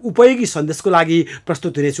जीवन उपयोगी सन्देशको लागि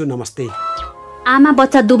प्रस्तुत हुनेछु। नमस्ते। आमा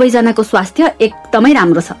बच्चा दुवैजनाको स्वास्थ्य एकदमै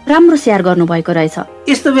राम्रो छ। राम्रो स्याहार गर्नुभएको रहेछ।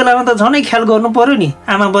 यस्तो बेलामा त झनै ख्याल गर्नु पर्यो नि।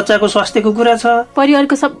 आमा बच्चाको स्वास्थ्यको कुरा छ।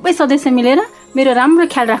 परिवारको सबै सदस्य मिलेर मेरो राम्रो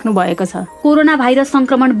ख्याल राख्नु भएको छ। कोरोना भाइरस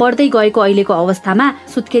संक्रमण बढ्दै गएको अहिलेको अवस्थामा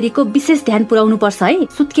सुत्केरीको विशेष ध्यान पुर्याउनु पर्छ है।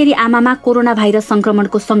 सुत्केरी आमामा कोरोना भाइरस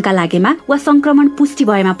संक्रमणको शंका लागेमा वा संक्रमण पुष्टि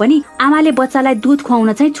भएमा पनि आमाले बच्चालाई दूध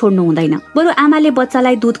खुवाउन चाहिँ छोड्नु हुँदैन। बरु आमाले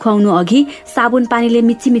बच्चालाई दूध खुवाउनु अघि साबुन पानीले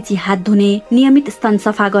मिची हात धुने, नियमित स्तन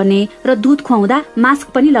सफा गर्ने र दूध खुवाउँदा मास्क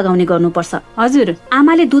पनि लगाउने गर्नुपर्छ। हजुर,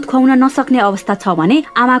 आमाले दूध खुवाउन नसक्ने अवस्था छ भने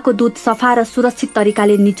आमाको दूध सफा र सुरक्षित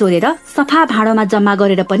तरिकाले निचोरेर सफा भाँडोमा जम्मा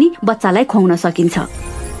गरेर पनि बच्चालाई खुवाउन सकिन्छ।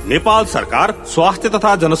 नेपाल सरकार स्वास्थ्य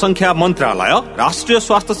तथा जनसंख्या मन्त्रालय, राष्ट्रिय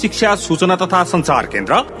स्वास्थ्य शिक्षा सूचना तथा संचार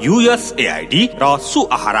केन्द्र, USAID र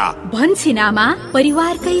सुआहारा। भन्छिनामा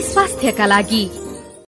परिवारकै स्वास्थ्यका लागि।